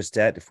pay down U.S.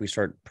 debt. If we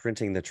start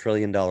printing the $1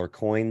 trillion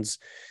coins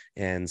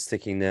and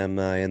sticking them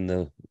in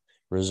the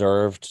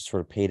reserve to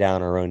sort of pay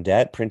down our own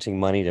debt, printing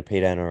money to pay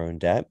down our own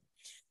debt.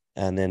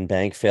 And then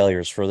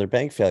further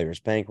bank failures,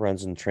 bank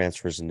runs and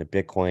transfers into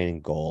Bitcoin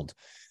and gold.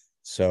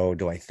 So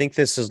do I think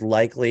this is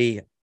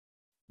likely?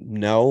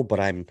 No, but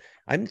I'm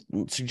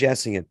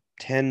suggesting a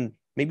 10,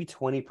 maybe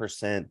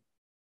 20%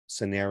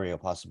 scenario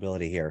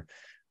possibility here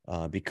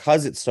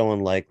because it's so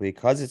unlikely,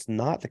 because it's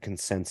not the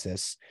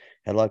consensus.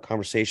 Had a lot of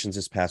conversations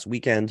this past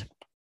weekend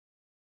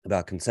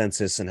about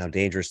consensus and how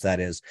dangerous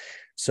that is.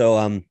 So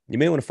you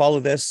may want to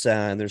follow this.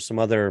 And there's some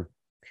other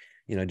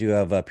I do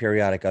have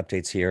periodic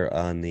updates here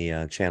on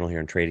the channel here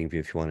in TradingView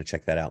if you want to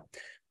check that out.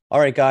 All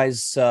right,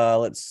 guys,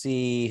 let's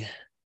see.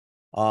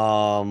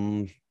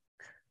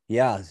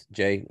 Yeah,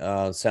 Jay,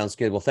 sounds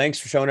good. Well, thanks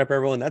for showing up,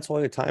 everyone. That's all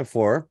we have time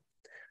for.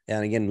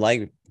 And again,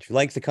 if you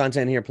like the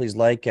content here, please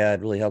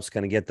it really helps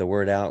kind of get the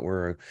word out.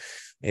 We're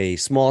a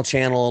small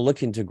channel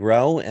looking to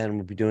grow, and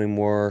we'll be doing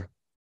more of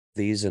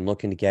these and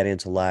looking to get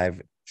into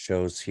live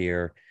shows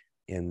here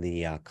in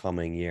the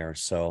coming year.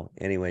 So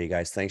anyway, you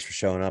guys, thanks for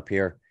showing up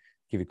here.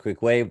 Give you a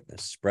quick wave.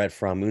 This is Brett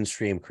from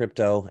Moonstream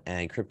Crypto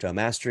and Crypto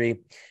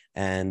Mastery.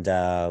 And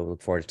we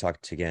look forward to talking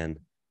to you again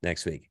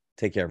next week.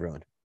 Take care,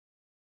 everyone.